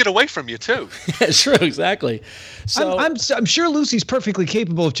tricky. They can get away from you too. Yeah, true. Exactly. So I'm sure Lucy's perfectly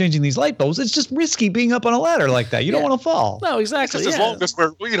capable of changing these light bulbs. It's just risky being up on a ladder like that. You don't want to fall. No, exactly. Just as long as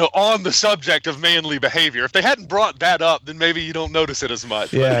we're on the subject of manly behavior. If they hadn't brought that up, then maybe you don't notice it as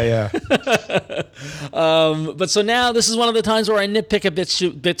much. Yeah. But so now this is one of the times where I nitpick a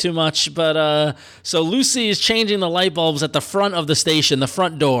bit too much. But so Lucy is changing the light bulbs at the front of the station, the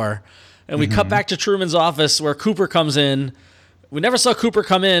front door, and we cut back to Truman's office where Cooper comes in. We never saw Cooper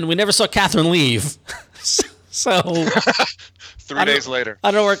come in. We never saw Catherine leave. So 3 days later.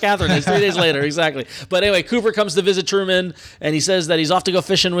 I don't know where Catherine is. 3 days later, exactly. But anyway, Cooper comes to visit Truman, and he says that he's off to go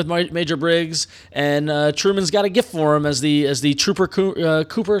fishing with Major Briggs, and Truman's got a gift for him as the Trooper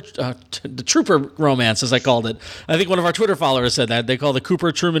the Trooper romance, as I called it. I think one of our Twitter followers said that they call the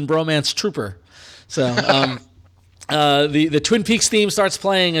Cooper Truman bromance Trooper. So. The Twin Peaks theme starts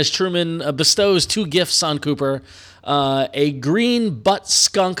playing as Truman bestows 2 gifts on Cooper: a green butt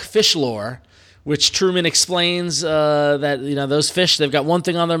skunk fish lure, which Truman explains that those fish, they've got one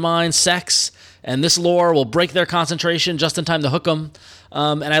thing on their mind: sex, and this lure will break their concentration just in time to hook them.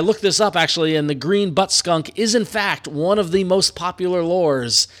 And I looked this up, actually, and the green butt skunk is, in fact, one of the most popular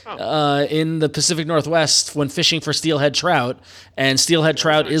lures in the Pacific Northwest when fishing for steelhead trout. And steelhead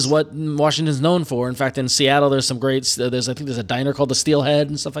trout is what Washington's known for. In fact, in Seattle, there's some great. I think there's a diner called the Steelhead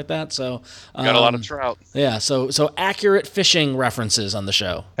and stuff like that. So got a lot of trout. Yeah, so accurate fishing references on the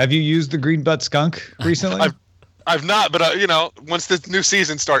show. Have you used the green butt skunk recently? I've not, but once the new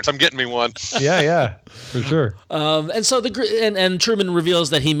season starts, I'm getting me one. Yeah, for sure. And so and Truman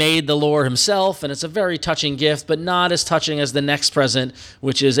reveals that he made the lure himself, and it's a very touching gift, but not as touching as the next present,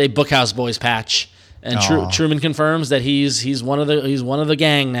 which is a Bookhouse Boys patch. And Truman confirms that he's one of the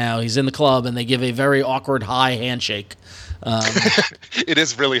gang now. He's in the club, and they give a very awkward high handshake. It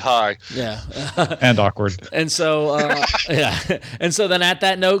is really high. Yeah. And awkward. And so, And so then at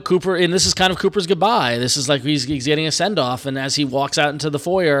that note, Cooper, and this is kind of Cooper's goodbye. This is like he's getting a send-off. And as he walks out into the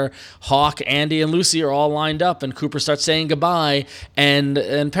foyer, Hawk, Andy, and Lucy are all lined up, and Cooper starts saying goodbye.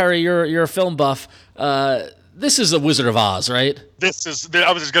 And Perry, you're a film buff. This is a Wizard of Oz, right? I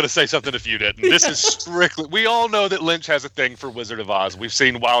was just going to say something if you didn't. This is strictly, we all know that Lynch has a thing for Wizard of Oz. We've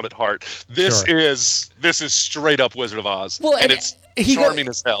seen Wild at Heart. This is straight up Wizard of Oz. Well, and it's charming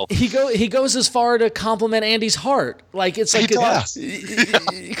as hell. He goes as far to compliment Andy's heart. Like it's like because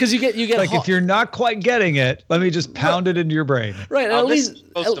you get like if you're not quite getting it, let me just pound it into your brain. Right. At least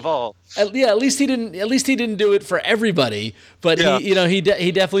most of all. At least he didn't do it for everybody, but he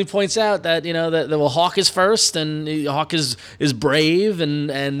definitely points out that that Hawk is first, and Hawk is brave,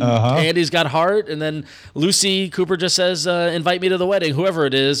 and Andy's got heart, and then Lucy, Cooper just says, invite me to the wedding, whoever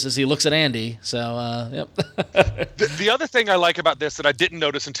it is, as he looks at Andy. So yep. The other thing I like about this that I didn't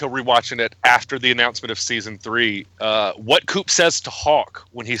notice until rewatching it after the announcement of season 3, what Coop says to Hawk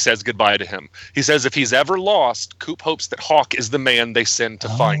when he says goodbye to him. He says if he's ever lost, Coop hopes that Hawk is the man they send to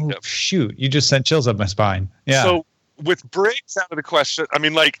find him. Shoot, you just sent chills up my spine. Yeah. So with Briggs out of the question, I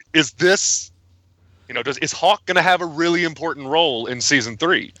mean, like, is this, is Hawk going to have a really important role in season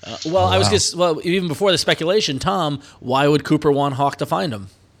 3? I was just even before the speculation, Tom, why would Cooper want Hawk to find him?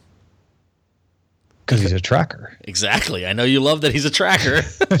 Because he's a tracker. Exactly. I know you love that he's a tracker.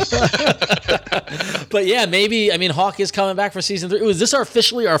 But yeah, maybe. I mean, Hawk is coming back for season 3. Is this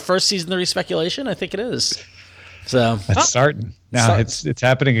officially our first season 3 speculation? I think it is. So it's starting now. It's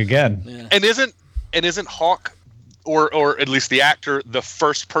happening again. Yeah. And isn't Hawk, or at least the actor, the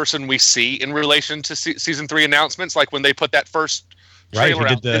first person we see in relation to season 3 announcements? Like when they put that first trailer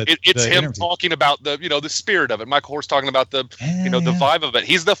out, it's him interview. Talking about the spirit of it. Michael Horse talking about the the vibe of it.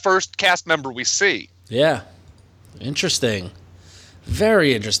 He's the first cast member we see. Yeah. Interesting.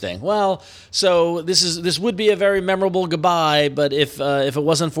 Very interesting. Well, so this would be a very memorable goodbye, but if it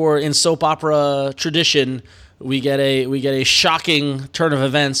wasn't for in soap opera tradition, we get a shocking turn of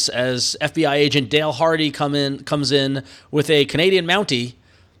events as FBI agent Dale Hardy comes in with a Canadian Mountie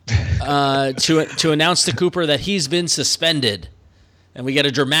to announce to Cooper that he's been suspended. And we get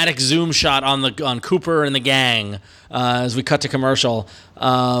a dramatic zoom shot on Cooper and the gang as we cut to commercial.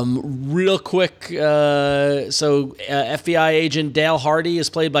 Real quick, FBI agent Dale Hardy is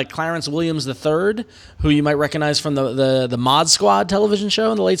played by Clarence Williams III, who you might recognize from the Mod Squad television show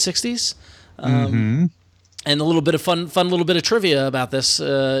in the late 60s. And a little bit of fun little bit of trivia about this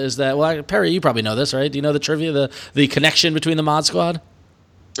is that, well, Perry, you probably know this, right? Do you know the trivia, the connection between the Mod Squad?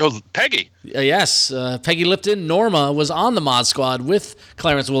 Oh, Peggy. Yes. Peggy Lipton, Norma, was on the Mod Squad with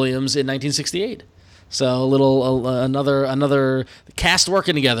Clarence Williams in 1968. So another cast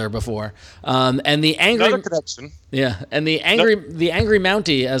working together before. And the angry another connection. Yeah, and the angry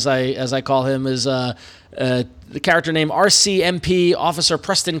Mountie, as I call him, is the character named RCMP Officer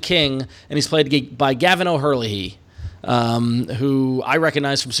Preston King, and he's played by Gavin O'Hurley. who I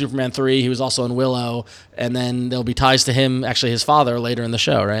recognize from Superman 3. He was also in Willow, and then there'll be ties to him, actually his father, later in the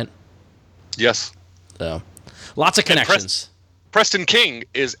show, right? Yes. So, lots of connections. Preston King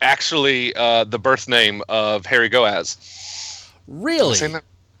is actually the birth name of Harry Goaz. Really?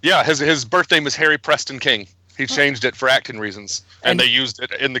 Yeah, his birth name is Harry Preston King. He changed it for acting reasons, and they used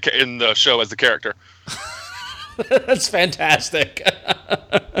it in the show as the character. That's fantastic.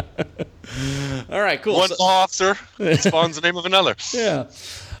 All right, cool. One law officer spawns the name of another. Yeah.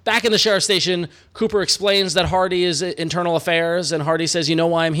 Back in the sheriff's station, Cooper explains that Hardy is internal affairs, and Hardy says, "You know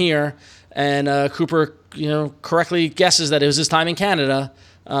why I'm here." And Cooper, correctly guesses that it was his time in Canada.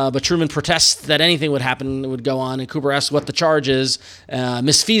 But Truman protests that anything would go on, and Cooper asks what the charge is,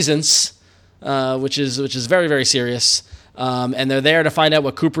 misfeasance, which is very, very serious. And they're there to find out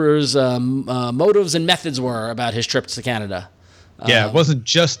what Cooper's motives and methods were about his trip to Canada. Yeah, it wasn't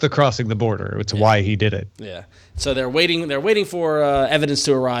just the crossing the border; it's why he did it. Yeah. So they're waiting. They're waiting for evidence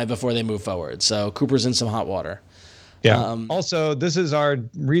to arrive before they move forward. So Cooper's in some hot water. Yeah. Also, this is our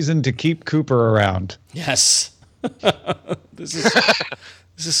reason to keep Cooper around. Yes. This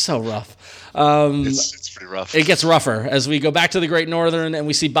is so rough. It's pretty rough. It gets rougher as we go back to the Great Northern, and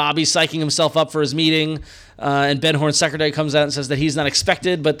we see Bobby psyching himself up for his meeting. And Ben Horne's secretary comes out and says that he's not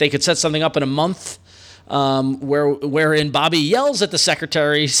expected, but they could set something up in a month. Wherein Bobby yells at the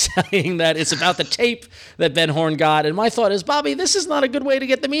secretary, saying that it's about the tape that Ben Horne got. And my thought is, Bobby, this is not a good way to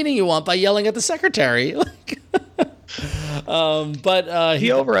get the meeting you want by yelling at the secretary. But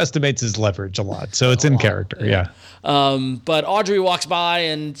he overestimates his leverage a lot, so it's in character. Yeah. But Audrey walks by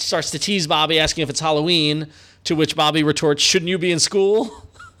and starts to tease Bobby, asking if it's Halloween. To which Bobby retorts, "Shouldn't you be in school?"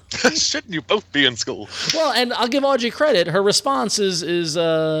 Shouldn't you both be in school? Well, and I'll give Audrey credit. Her response is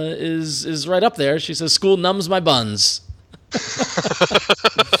right up there. She says, "School numbs my buns."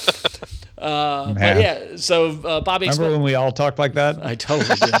 But yeah, so Bobby. Remember when we all talked like that? I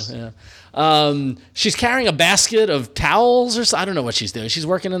totally do. Yeah. She's carrying a basket of towels or I don't know what she's doing. She's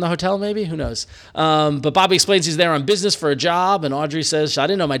working in the hotel, maybe. Who knows? But Bobby explains he's there on business for a job, and Audrey says, "I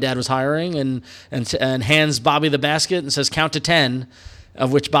didn't know my dad was hiring," and hands Bobby the basket and says, "Count to 10."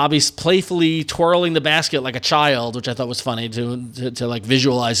 Of which Bobby's playfully twirling the basket like a child, which I thought was funny to like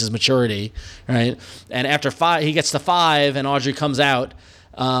visualize his maturity, right? And after 5, he gets to 5, and Audrey comes out,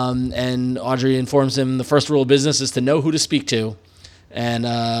 and Audrey informs him the first rule of business is to know who to speak to, and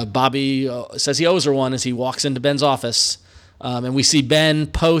Bobby says he owes her one as he walks into Ben's office, and we see Ben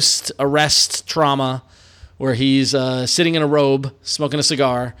post-arrest trauma, where he's sitting in a robe, smoking a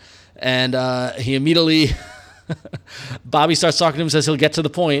cigar, and he immediately. Bobby starts talking to him, says he'll get to the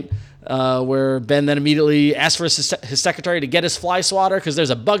point where Ben then immediately asks for his secretary to get his fly swatter because there's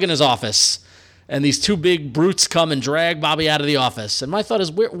a bug in his office. And these 2 big brutes come and drag Bobby out of the office. And my thought is,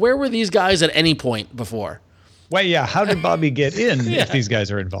 where were these guys at any point before? Well, yeah, how did Bobby get in if these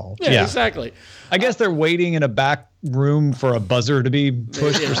guys are involved? Yeah, exactly. I guess they're waiting in a back room for a buzzer to be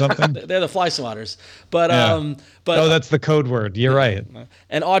pushed or something. They're the fly swatters. But that's the code word. You're right.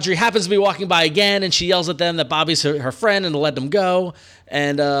 And Audrey happens to be walking by again, and she yells at them that Bobby's her friend and to let them go.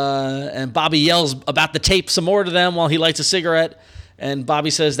 And Bobby yells about the tape some more to them while he lights a cigarette. And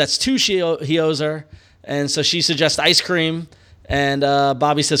Bobby says that's 2 he owes her. And so she suggests ice cream. And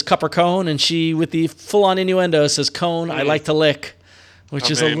Bobby says cup or cone, and she, with the full-on innuendo, says cone, I like to lick, which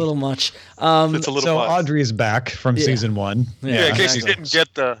is a little much. It's a little so much. Audrey is back from season 1. Yeah, in case you didn't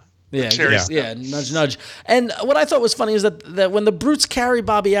get the cherries. Yeah, nudge, nudge. And what I thought was funny is that when the brutes carry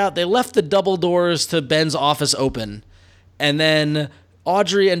Bobby out, they left the double doors to Ben's office open. And then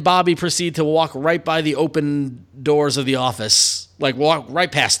Audrey and Bobby proceed to walk right by the open doors of the office, like walk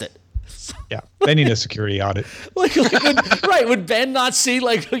right past it. Yeah, they need a security audit. Would Ben not see,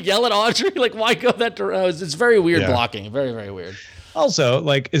 yell at Audrey? Why go that direction? It's very weird blocking. Very, very weird. Also,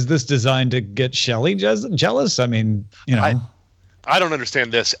 is this designed to get Shelley jealous? I mean, I don't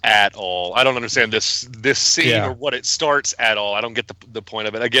understand this at all. I don't understand this scene or what it starts at all. I don't get the point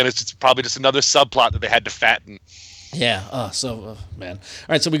of it. Again, it's probably just another subplot that they had to fatten. Yeah. Man. All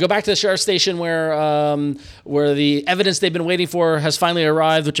right. So we go back to the sheriff's station where the evidence they've been waiting for has finally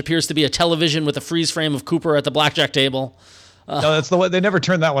arrived, which appears to be a television with a freeze frame of Cooper at the blackjack table. No, that's the one. They never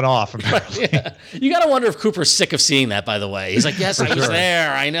turned that one off. Yeah. You got to wonder if Cooper's sick of seeing that, by the way. He's like, yes, I was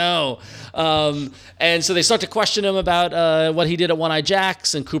there. I know. And so they start to question him about what he did at One Eye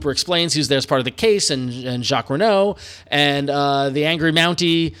Jack's, and Cooper explains he's there as part of the case, and Jacques Renault. And the angry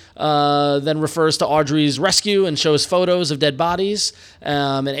Mountie then refers to Audrey's rescue and shows photos of dead bodies.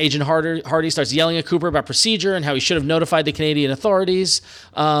 And Agent Hardy starts yelling at Cooper about procedure and how he should have notified the Canadian authorities.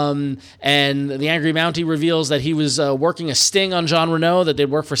 And the angry Mountie reveals that he was working a sting on Jean Reno that they'd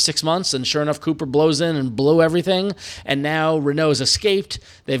worked for 6 months, and sure enough, Cooper blows in and blew everything, and now Reno's escaped.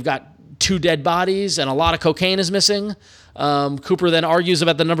 They've got 2 dead bodies, and a lot of cocaine is missing. Cooper then argues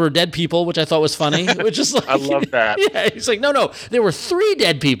about the number of dead people, which I thought was funny. Which is like, I love that. Yeah, he's like, no, there were 3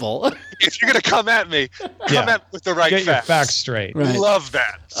 dead people. If you're gonna come at me, come at me with the right Get your facts. facts straight. Right. Love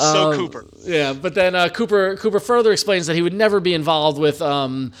that. So Cooper. Yeah, but then Cooper further explains that he would never be involved with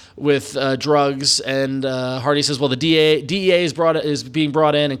drugs, and Hardy says, well, the DEA is being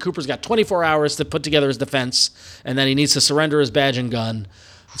brought in, and Cooper's got 24 hours to put together his defense, and then he needs to surrender his badge and gun.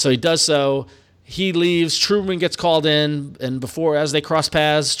 So he does so. He leaves. Truman gets called in, and as they cross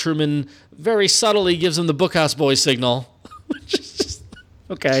paths, Truman very subtly gives him the Bookhouse Boys signal, which is just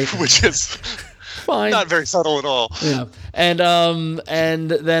okay. Which is Fine. not very subtle at all. Yeah, and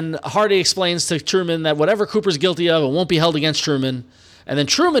then Hardy explains to Truman that whatever Cooper's guilty of, it won't be held against Truman. And then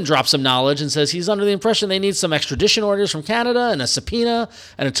Truman drops some knowledge and says he's under the impression they need some extradition orders from Canada and a subpoena,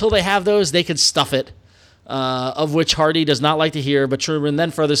 and until they have those, they can stuff it. Of which Hardy does not like to hear, but Truman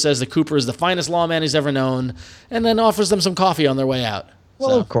then further says that Cooper is the finest lawman he's ever known, and then offers them some coffee on their way out.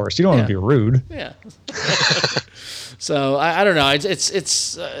 Well, of course, you don't want to be rude. Yeah. So I don't know.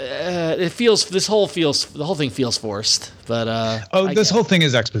 It feels the whole thing feels forced. But this whole thing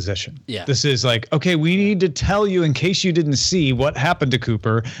is exposition. Yeah. This is like, okay, we need to tell you in case you didn't see what happened to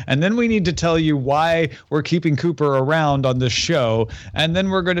Cooper, and then we need to tell you why we're keeping Cooper around on this show, and then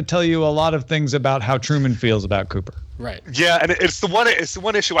we're going to tell you a lot of things about how Truman feels about Cooper. Right. Yeah, and it's the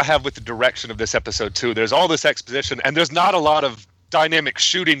one issue I have with the direction of this episode too. There's all this exposition, and there's not a lot of dynamic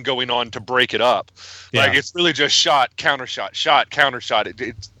shooting going on to break it up. Yeah. Like it's really just shot, counter shot.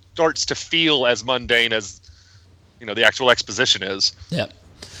 It starts to feel as mundane as the actual exposition is. Yeah.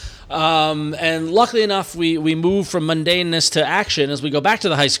 And luckily enough, we move from mundaneness to action as we go back to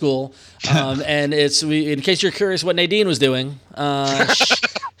the high school. And in case you're curious what Nadine was doing,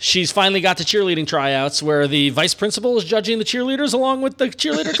 she's finally got to cheerleading tryouts where the vice principal is judging the cheerleaders along with the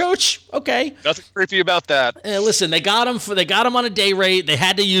cheerleader coach. Okay. Nothing creepy about that. Listen, they got him on a day rate. They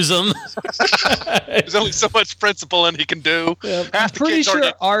had to use him. There's only so much principal he can do. Yeah. I'm pretty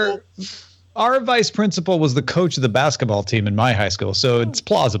sure our vice principal was the coach of the basketball team in my high school, so it's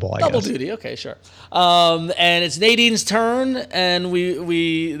plausible, I guess. Double duty, okay, sure. And it's Nadine's turn, and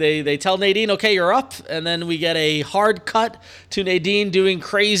they tell Nadine, okay, you're up, and then we get a hard cut to Nadine doing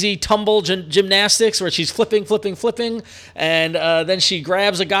crazy tumble gymnastics where she's flipping, and then she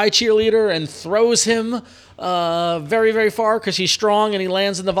grabs a guy cheerleader and throws him very, very far because he's strong, and he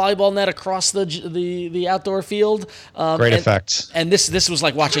lands in the volleyball net across the outdoor field. Great effects. And this was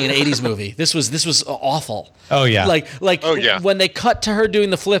like watching an 80s movie. This was awful. Oh yeah. When they cut to her doing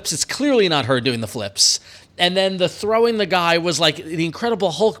the flips, it's clearly not her doing the flips. And then the throwing the guy was like the Incredible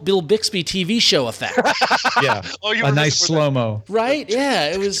Hulk Bill Bixby TV show effect. Yeah. A nice slow-mo. Right?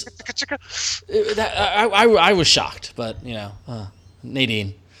 Yeah, it was. I was shocked, but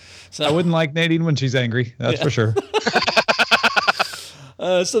Nadine. So, I wouldn't like Nadine when she's angry. That's for sure.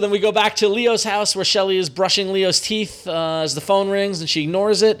 So then we go back to Leo's house where Shelly is brushing Leo's teeth as the phone rings, and she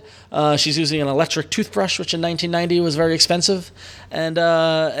ignores it. She's using an electric toothbrush, which in 1990 was very expensive. And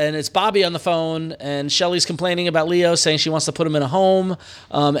it's Bobby on the phone, and Shelly's complaining about Leo, saying she wants to put him in a home.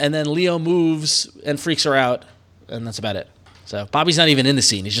 And then Leo moves and freaks her out, and that's about it. So Bobby's not even in the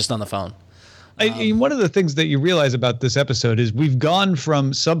scene. He's just on the phone. One of the things that you realize about this episode is we've gone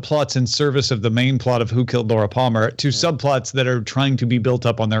from subplots in service of the main plot of Who Killed Laura Palmer to subplots that are trying to be built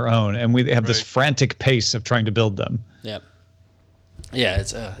up on their own, and we have this frantic pace of trying to build them. Yep. Yeah,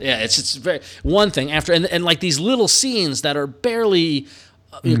 it's very one thing after and like these little scenes that are barely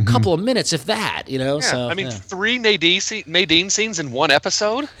a couple of minutes, if that, Yeah, So I mean, 3 Nadine scenes in one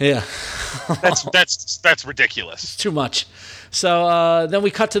episode. Yeah, that's ridiculous. too much. So then we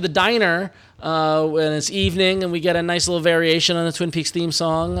cut to the diner when it's evening, and we get a nice little variation on the Twin Peaks theme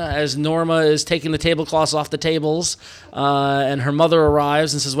song as Norma is taking the tablecloths off the tables, and her mother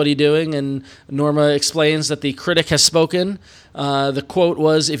arrives and says, "What are you doing?" And Norma explains that the critic has spoken. The quote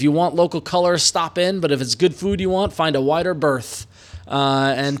was, "If you want local color, stop in, but if it's good food you want, find a wider berth."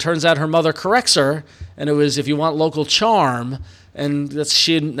 And turns out her mother corrects her, and it was, "If you want local charm," and that's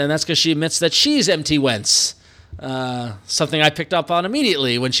because she admits that she's M.T. Wentz. Something I picked up on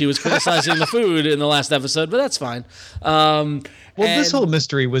immediately when she was criticizing the food in the last episode, but that's fine. This whole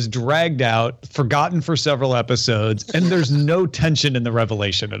mystery was dragged out, forgotten for several episodes, and there's no tension in the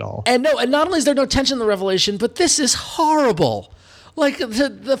revelation at all. And not only is there no tension in the revelation, but this is horrible. Like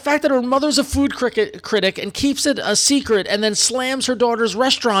the fact that her mother's a food critic and keeps it a secret and then slams her daughter's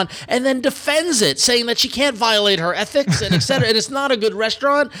restaurant and then defends it, saying that she can't violate her ethics and etc. And it's not a good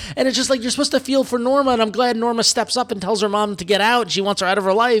restaurant. And it's just like, you're supposed to feel for Norma, and I'm glad Norma steps up and tells her mom to get out. She wants her out of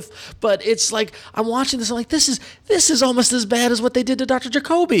her life. But it's like, I'm watching this, I'm like, this is almost as bad as what they did to Dr.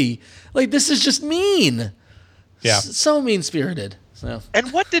 Jacoby. Like, this is just mean. Yeah. So mean-spirited. So.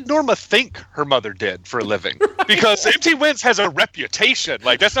 And what did Norma think her mother did for a living? Because MT Wins has a reputation.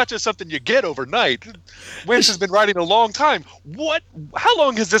 Like, that's not just something you get overnight. Wins has been writing a long time. How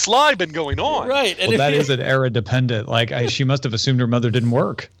long has this lie been going on? Right. Well, that is an era dependent. Like, she must have assumed her mother didn't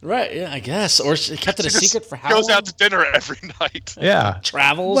work. Right, yeah, I guess. Or she kept it a secret for how goes long? out to dinner every night. Yeah.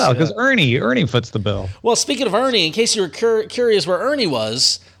 Travels. Well, because Ernie foots the bill. Well, speaking of Ernie, in case you were curious where Ernie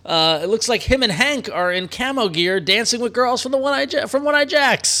was, it looks like him and Hank are in camo gear dancing with girls from One Eye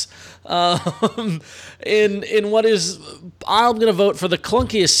Jacks. In what is, I'm going to vote for the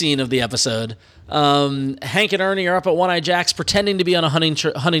clunkiest scene of the episode. Hank and Ernie are up at One Eye Jacks pretending to be on a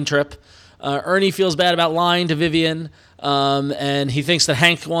hunting trip. Ernie feels bad about lying to Vivian, and he thinks that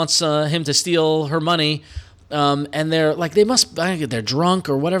Hank wants him to steal her money. And they're like, they're drunk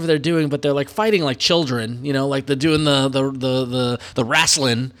or whatever they're doing, but they're like fighting like children, like they're doing the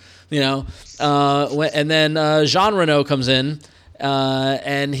wrestling, and then Jean Reno comes in,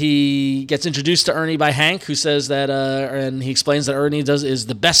 and he gets introduced to Ernie by Hank, who says that, and he explains that Ernie is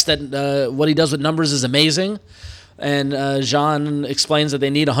the best at what he does with numbers is amazing. And Jean explains that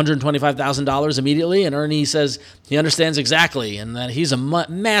they need $125,000 immediately, and Ernie says he understands exactly, and that he's a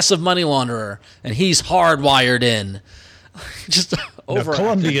massive money launderer, and he's hardwired in. Just over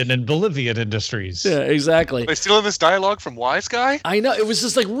Colombian and Bolivian industries. Yeah, exactly. Are they stealing this dialogue from Wise Guy? I know, it was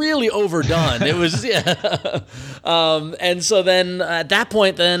just like really overdone. It was, yeah. And so then at that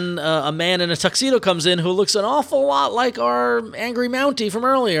point, a man in a tuxedo comes in who looks an awful lot like our angry Mountie from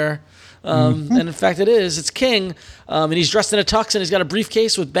earlier. And in fact, it's King, and he's dressed in a tux, and he's got a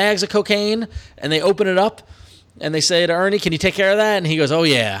briefcase with bags of cocaine, and they open it up, and they say to Ernie, "Can you take care of that?" And he goes, "Oh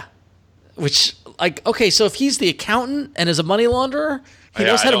yeah," which, like, okay, so if he's the accountant and is a money launderer, he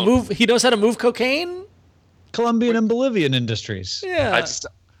knows how to move. He knows how to move cocaine. Colombian and Bolivian industries. Yeah,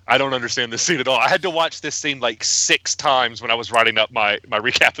 I don't understand this scene at all. I had to watch this scene like 6 times when I was writing up my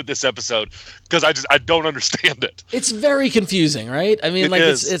recap of this episode because I don't understand it. It's very confusing, right? I mean,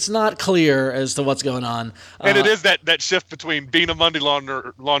 it's not clear as to what's going on. And it is that shift between being a money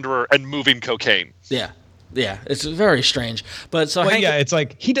launderer and moving cocaine. Yeah. Yeah, it's very strange. But so Hank, it's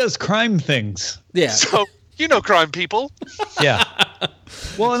like he does crime things. Yeah. So, crime people. Yeah.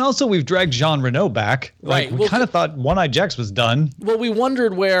 Well, and also we've dragged Jean Reno back. Like, right. We kind of thought One Eye Jacks was done. Well, we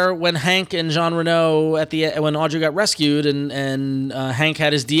wondered when Hank and Jean Reno when Audrey got rescued and Hank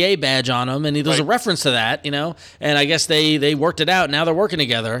had his DA badge on him, and there's a reference to that, and I guess they worked it out. Now they're working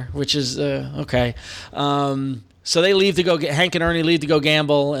together, which is okay. So they leave to go get Hank and Ernie leave to go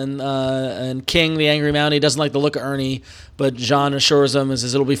gamble, and King, the angry Mountie, doesn't like the look of Ernie, but Jean assures him and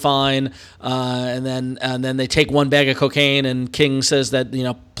says it'll be fine. And then they take one bag of cocaine, and King says that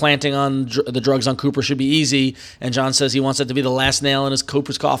planting on the drugs on Cooper should be easy, and Jean says he wants it to be the last nail in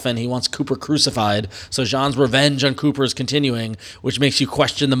Cooper's coffin. He wants Cooper crucified. So Jean's revenge on Cooper is continuing, which makes you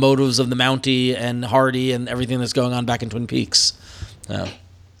question the motives of the Mountie and Hardy and everything that's going on back in Twin Peaks. So.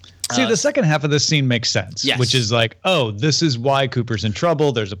 See, the second half of this scene makes sense, yes. Which is like, oh, this is why Cooper's in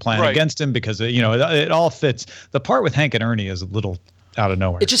trouble. There's a plan against him because, it all fits. The part with Hank and Ernie is a little out of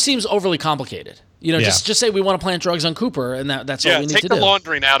nowhere. It just seems overly complicated. Just say we want to plant drugs on Cooper, and that's all we need to do. Yeah, take the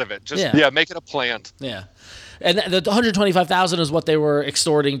laundering out of it. Just make it a plant. Yeah. And the $125,000 is what they were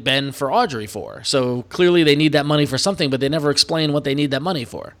extorting Ben for Audrey for. So clearly they need that money for something, but they never explain what they need that money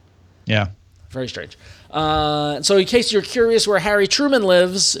for. Yeah. Very strange. So in case you're curious where Harry Truman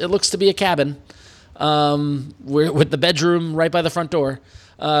lives, it looks to be a cabin with the bedroom right by the front door.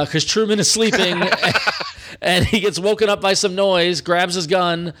 Because Truman is sleeping and he gets woken up by some noise, grabs his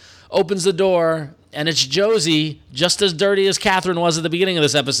gun, opens the door, and it's Josie, just as dirty as Catherine was at the beginning of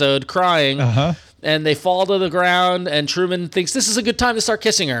this episode, crying. Uh-huh. And they fall to the ground, and Truman thinks this is a good time to start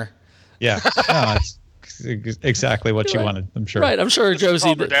kissing her. Yeah. No, it's exactly what she wanted, I'm sure. Right, I'm sure Josie.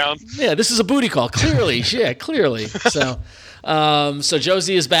 Calm her down. Yeah, this is a booty call. Clearly, clearly. So, so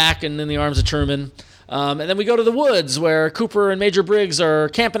Josie is back and in the arms of Truman. And then we go to the woods where Cooper and Major Briggs are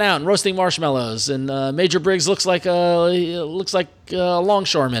camping out and roasting marshmallows. And Major Briggs looks like a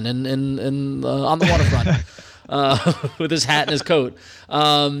longshoreman on the waterfront. With his hat and his coat.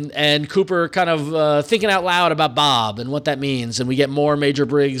 And Cooper kind of thinking out loud about Bob and what that means. And we get more Major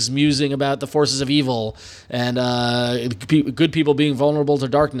Briggs musing about the forces of evil and good people being vulnerable to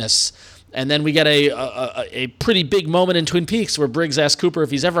darkness. And then we get a pretty big moment in Twin Peaks where Briggs asks Cooper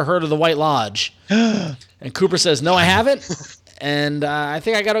if he's ever heard of the White Lodge. And Cooper says, no, I haven't. And I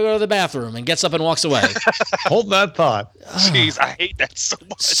think I got to go to the bathroom, and gets up and walks away. Hold that thought. Jeez, I hate that so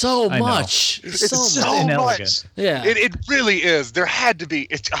much. So I know. much. It's So so much. inelegant. much. Yeah. It really is. There had to be.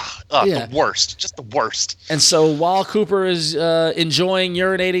 It's Yeah. the worst. Just the worst. And so while Cooper is enjoying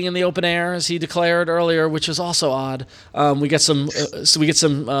urinating in the open air, as he declared earlier, which was also odd, we get some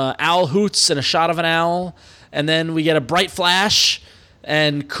owl hoots and a shot of an owl, and then we get a bright flash,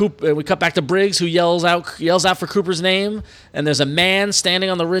 and we cut back to Briggs, who yells out for Cooper's name, and there's a man standing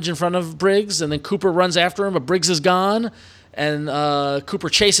on the ridge in front of Briggs, and then Cooper runs after him, but Briggs is gone. And Cooper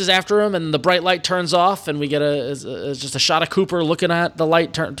chases after him, and the bright light turns off, and we get just a shot of Cooper looking at the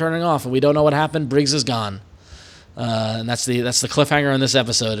light turning off, and we don't know what happened. Briggs is gone, and that's the cliffhanger on this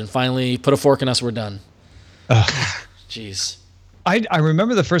episode. And finally, put a fork in us. We're done. Jeez. I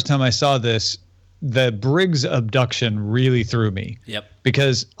remember the first time I saw this, the Briggs abduction really threw me. Yep.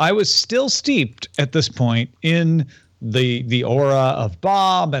 Because I was still steeped at this point in the aura of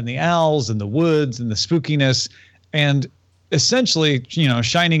Bob and the owls and the woods and the spookiness, and essentially,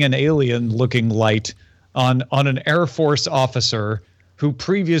 shining an alien-looking light on an Air Force officer who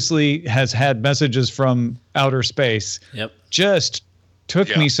previously has had messages from outer space. Yep. Just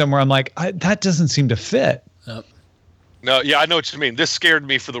took me somewhere. I'm like, that doesn't seem to fit. Yep. No, yeah, I know what you mean. This scared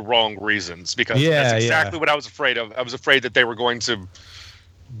me for the wrong reasons, because that's exactly what I was afraid of. I was afraid that they were going to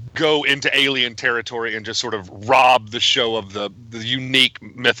go into alien territory and just sort of rob the show of the unique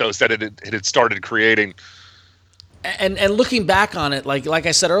mythos that it had started creating. And looking back on it, like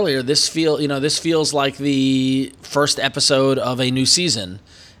I said earlier, this feels like the first episode of a new season.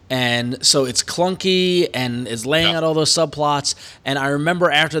 And so it's clunky and is laying out all those subplots. And I remember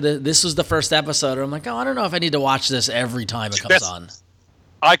after this was the first episode, I'm like, I don't know if I need to watch this every time it comes on.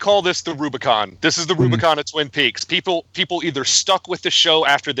 I call this the Rubicon. This is the Rubicon of Twin Peaks. People either stuck with the show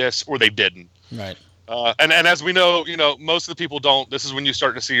after this or they didn't. Right. And as we know, most of the people don't. This is when you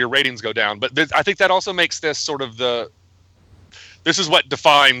start to see your ratings go down. But I think that also makes this sort of this is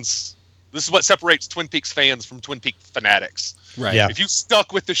what separates Twin Peaks fans from Twin Peaks fanatics. Right. Yeah. If you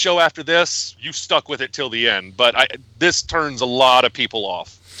stuck with the show after this, you stuck with it till the end. But this turns a lot of people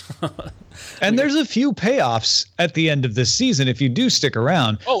off. And there's a few payoffs at the end of this season if you do stick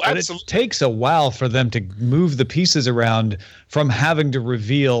around. Oh, but absolutely. it takes a while for them to move the pieces around from having to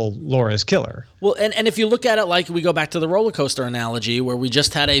reveal Laura's killer. Well, and if you look at it like we go back to the roller coaster analogy, where we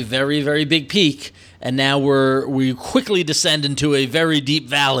just had a very, very big peak, and now we quickly descend into a very deep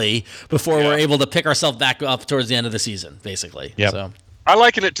valley before we're able to pick ourselves back up towards the end of the season, basically. Yep. So I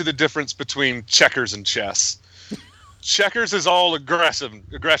liken it to the difference between checkers and chess. Checkers is all aggression.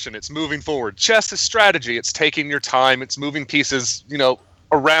 It's moving forward. Chess is strategy. It's taking your time. It's moving pieces,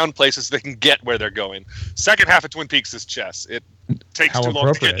 around places so they can get where they're going. Second half of Twin Peaks is chess. It takes How too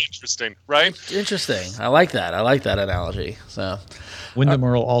long to get appropriate. interesting, right? interesting. I like that. I like that analogy. So Wyndham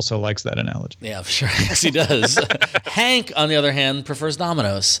Earl also likes that analogy. yeah, for sure. Yes, he does. Hank, on the other hand, prefers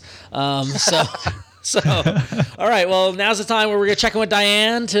dominoes. So, all right. Well, now's the time where we're going to check in with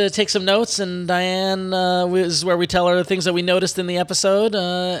Diane to take some notes. And Diane is where we tell her the things that we noticed in the episode.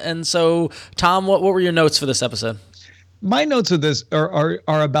 And so, Tom, what were your notes for this episode? My notes of this are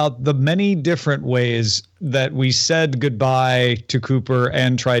about the many different ways that we said goodbye to Cooper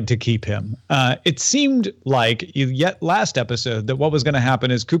and tried to keep him. It seemed like last episode that what was going to happen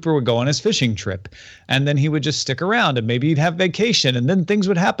is Cooper would go on his fishing trip, and then he would just stick around, and maybe he'd have vacation, and then things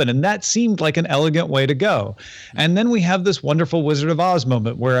would happen. And that seemed like an elegant way to go. And then we have this wonderful Wizard of Oz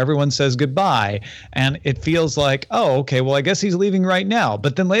moment where everyone says goodbye, and it feels like, oh, okay, well, I guess he's leaving right now.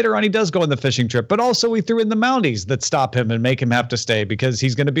 But then later on, he does go on the fishing trip. But also we threw in the Mounties that stop him and make him have to stay because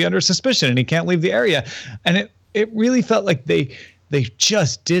he's going to be under suspicion and he can't leave the area. And it really felt like they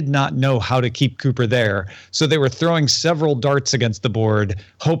just did not know how to keep Cooper there. So they were throwing several darts against the board,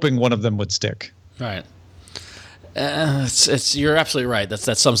 hoping one of them would stick. Right. You're absolutely right.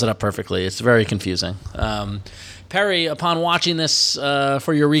 That sums it up perfectly. It's very confusing. Perry, upon watching this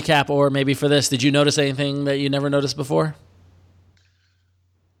for your recap or maybe for this, did you notice anything that you never noticed before?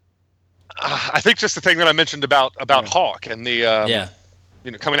 I think just the thing that I mentioned about Hawk and the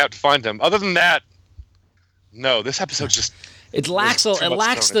coming out to find him. Other than that, no, this episode just it lacks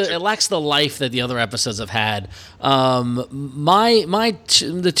the life that the other episodes have had. The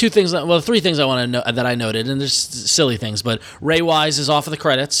three things I want to know that I noted, and there's silly things, but Ray Wise is off of the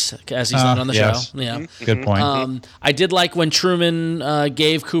credits as he's not on the show. Yeah, Good point. I did like when Truman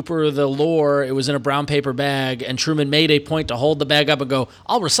gave Cooper the lore. It was in a brown paper bag, and Truman made a point to hold the bag up and go,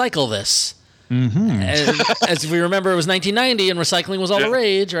 "I'll recycle this." As we remember, it was 1990 and recycling was all the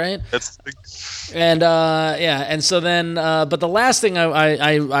rage, right? That's and so then, but the last thing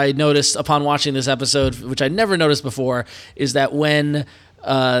I noticed upon watching this episode, which I never noticed before, is that when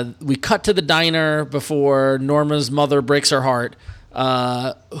we cut to the diner before Norma's mother breaks her heart,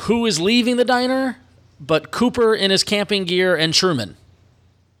 who is leaving the diner but Cooper in his camping gear and Truman?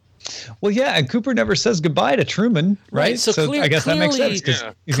 Well, yeah, and Cooper never says goodbye to Truman, right? So I guess that makes sense because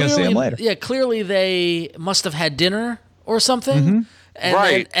he's going to see him later. Yeah, clearly they must have had dinner or something. And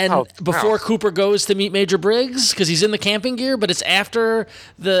Right. And before Cooper goes to meet Major Briggs, because he's in the camping gear, but it's after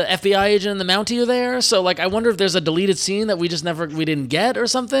the FBI agent and the Mountie are there. So, like, I wonder if there's a deleted scene that we didn't get or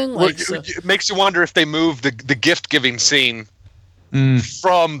something. Well, Like, it makes you wonder if they moved the gift giving scene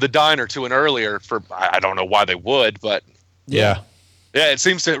from the diner to an earlier. I don't know why they would, but Yeah. it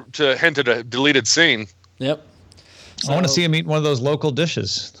seems to hint at a deleted scene. Yep. I want to see him eat one of those local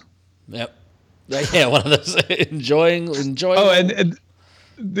dishes. Yep. Yeah, one of those enjoying. Oh, and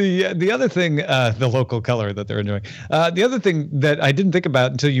the other thing, the local color that they're enjoying. The other thing that I didn't think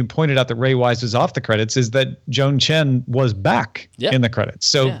about until you pointed out that Ray Wise was off the credits is that Joan Chen was back in the credits.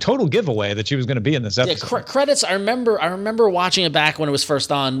 So total giveaway that she was going to be in this episode. Yeah, credits. I remember watching it back when it was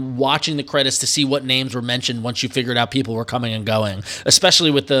first on, watching the credits to see what names were mentioned once you figured out people were coming and going,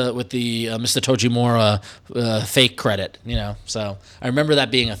 especially with the Mr. Tojimura fake credit. So I remember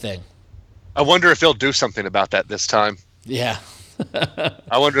that being a thing. I wonder if they'll do something about that this time. Yeah.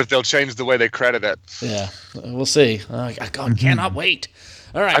 I wonder if they'll change the way they credit it. Yeah, we'll see. I cannot wait.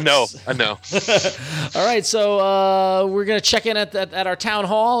 All right. I know. All right, so we're going to check in at our town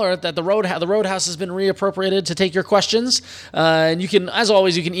hall, or at the Roadhouse. The Roadhouse has been reappropriated to take your questions. And you can, as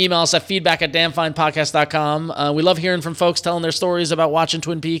always, email us at feedback@damnfinepodcast.com. We love hearing from folks telling their stories about watching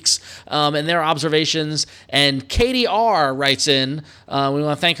Twin Peaks and their observations. And Katie R. writes in. We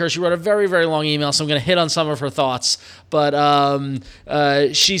want to thank her. She wrote a very, very long email, so I'm going to hit on some of her thoughts. But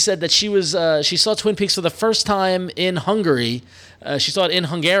she said that she saw Twin Peaks for the first time in Hungary. She saw it in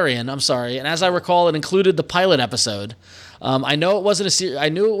Hungarian, I'm sorry. And as I recall, it included the pilot episode. I know it wasn't I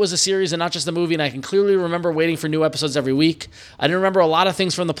knew it was a series and not just a movie, and I can clearly remember waiting for new episodes every week. I didn't remember a lot of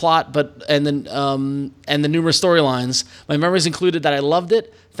things from the plot, and the numerous storylines. My memories included that I loved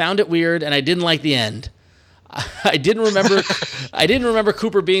it, found it weird, and I didn't like the end. I didn't remember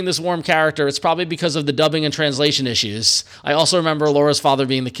Cooper being this warm character. It's probably because of the dubbing and translation issues. I also remember Laura's father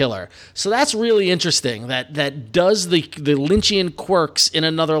being the killer. So that's really interesting. That does the Lynchian quirks in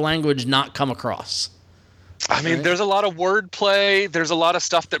another language not come across? I mean, there's a lot of wordplay. There's a lot of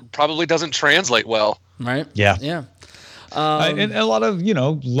stuff that probably doesn't translate well. Right? Yeah. Yeah. And a lot of,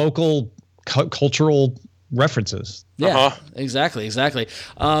 local cultural references. Yeah, exactly.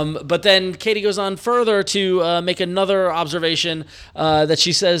 But then Katie goes on further to make another observation that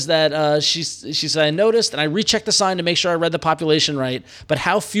she says that she said, I noticed and I rechecked the sign to make sure I read the population right, but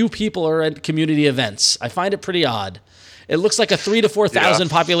how few people are at community events. I find it pretty odd. It looks like a 3,000 to 4,000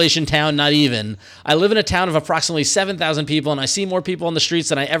 population town, not even. I live in a town of approximately 7,000 people, and I see more people on the streets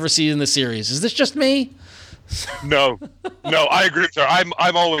than I ever see in the series. Is this just me? No, I agree with her.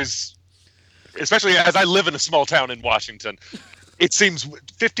 I'm always... Especially as I live in a small town in Washington, it seems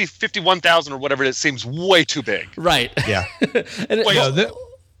 51,000 or whatever it seems way too big. Right. Yeah.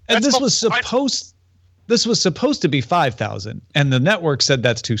 And this was supposed to be 5,000, and the network said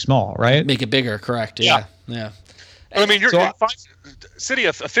that's too small, right? Make it bigger, correct? Yeah. I mean, you're a city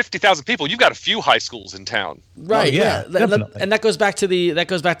of 50,000 people. You've got a few high schools in town, right? Oh, yeah, definitely. And that goes back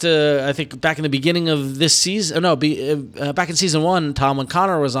to I think back in the beginning of this season. Back in season 1, Tom, when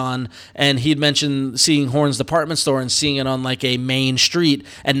Connor was on, and he'd mentioned seeing Horn's department store and seeing it on like a main street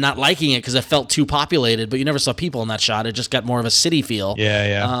and not liking it because it felt too populated. But you never saw people in that shot. It just got more of a city feel.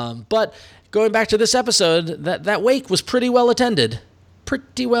 Yeah. But going back to this episode, that wake was pretty well attended.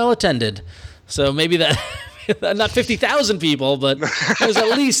 So maybe that. Not 50,000 people, but there was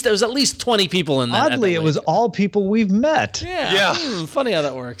at least 20 people in that. Oddly, it was all people we've met. Yeah. Funny how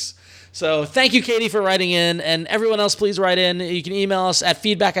that works. So thank you, Katie, for writing in, and everyone else, please write in. You can email us at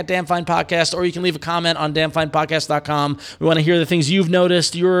feedback@damnfinepodcast, or you can leave a comment on damnfinepodcast.com. We want to hear the things you've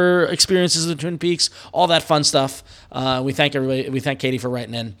noticed, your experiences with Twin Peaks, all that fun stuff. We thank everybody. We thank Katie for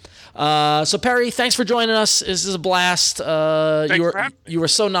writing in. So Perry, thanks for joining us. This is a blast. You were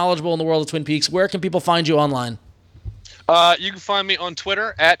so knowledgeable in the world of Twin Peaks. Where can people find you online? You can find me on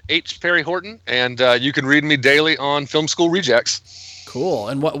Twitter at @HPerryHorton, and you can read me daily on Film School Rejects. Cool.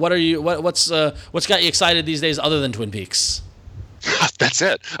 And what's got you excited these days other than Twin Peaks? That's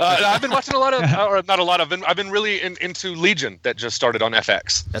it. I've been watching a lot of, or not a lot of. I've been really into Legion that just started on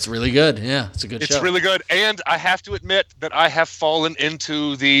FX. That's really good. Yeah, it's a good show. It's really good, and I have to admit that I have fallen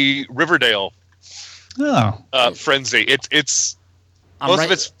into the Riverdale frenzy. It's I'm most right,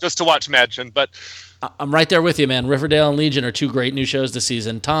 of it's just to watch Madgen, but I'm right there with you, man. Riverdale and Legion are two great new shows this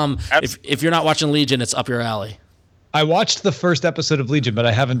season. Tom, if you're not watching Legion, it's up your alley. I watched the first episode of Legion, but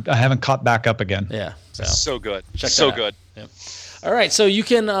I haven't caught back up again. Yeah. so good. Check that So out. good. Yep. All right, so you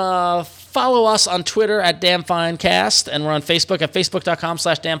can follow us on Twitter at DamnFineCast, and we're on Facebook at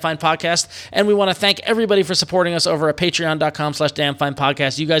facebook.com/DamnFinePodcast. And we want to thank everybody for supporting us over at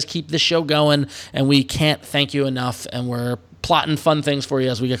patreon.com/DamnFinePodcast. You guys keep this show going, and we can't thank you enough, and we're plotting fun things for you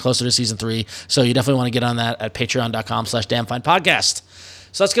as we get closer to season 3. So you definitely want to get on that at patreon.com/DamnFinePodcast.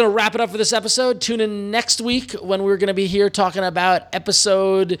 So that's going to wrap it up for this episode. Tune in next week when we're going to be here talking about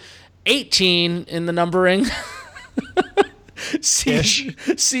episode 18 in the numbering.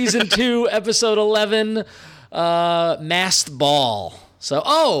 Season 2, episode 11, Masked Ball.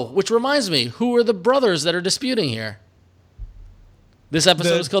 So, which reminds me, who are the brothers that are disputing here? This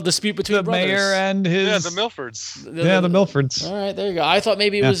episode is called Dispute Between The Brothers. mayor and his... Yeah, the Milfords. the Milfords. All right, there you go. I thought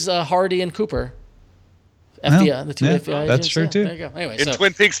maybe it was Hardy and Cooper. FBI, the two FBI that's agents. true, too. There you go. Anyway, In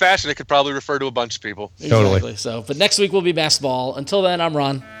Twin Peaks fashion, it could probably refer to a bunch of people. exactly. Totally. So, but next week will be Masked Ball. Until then, I'm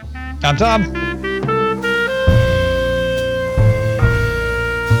Ron. I'm Tom.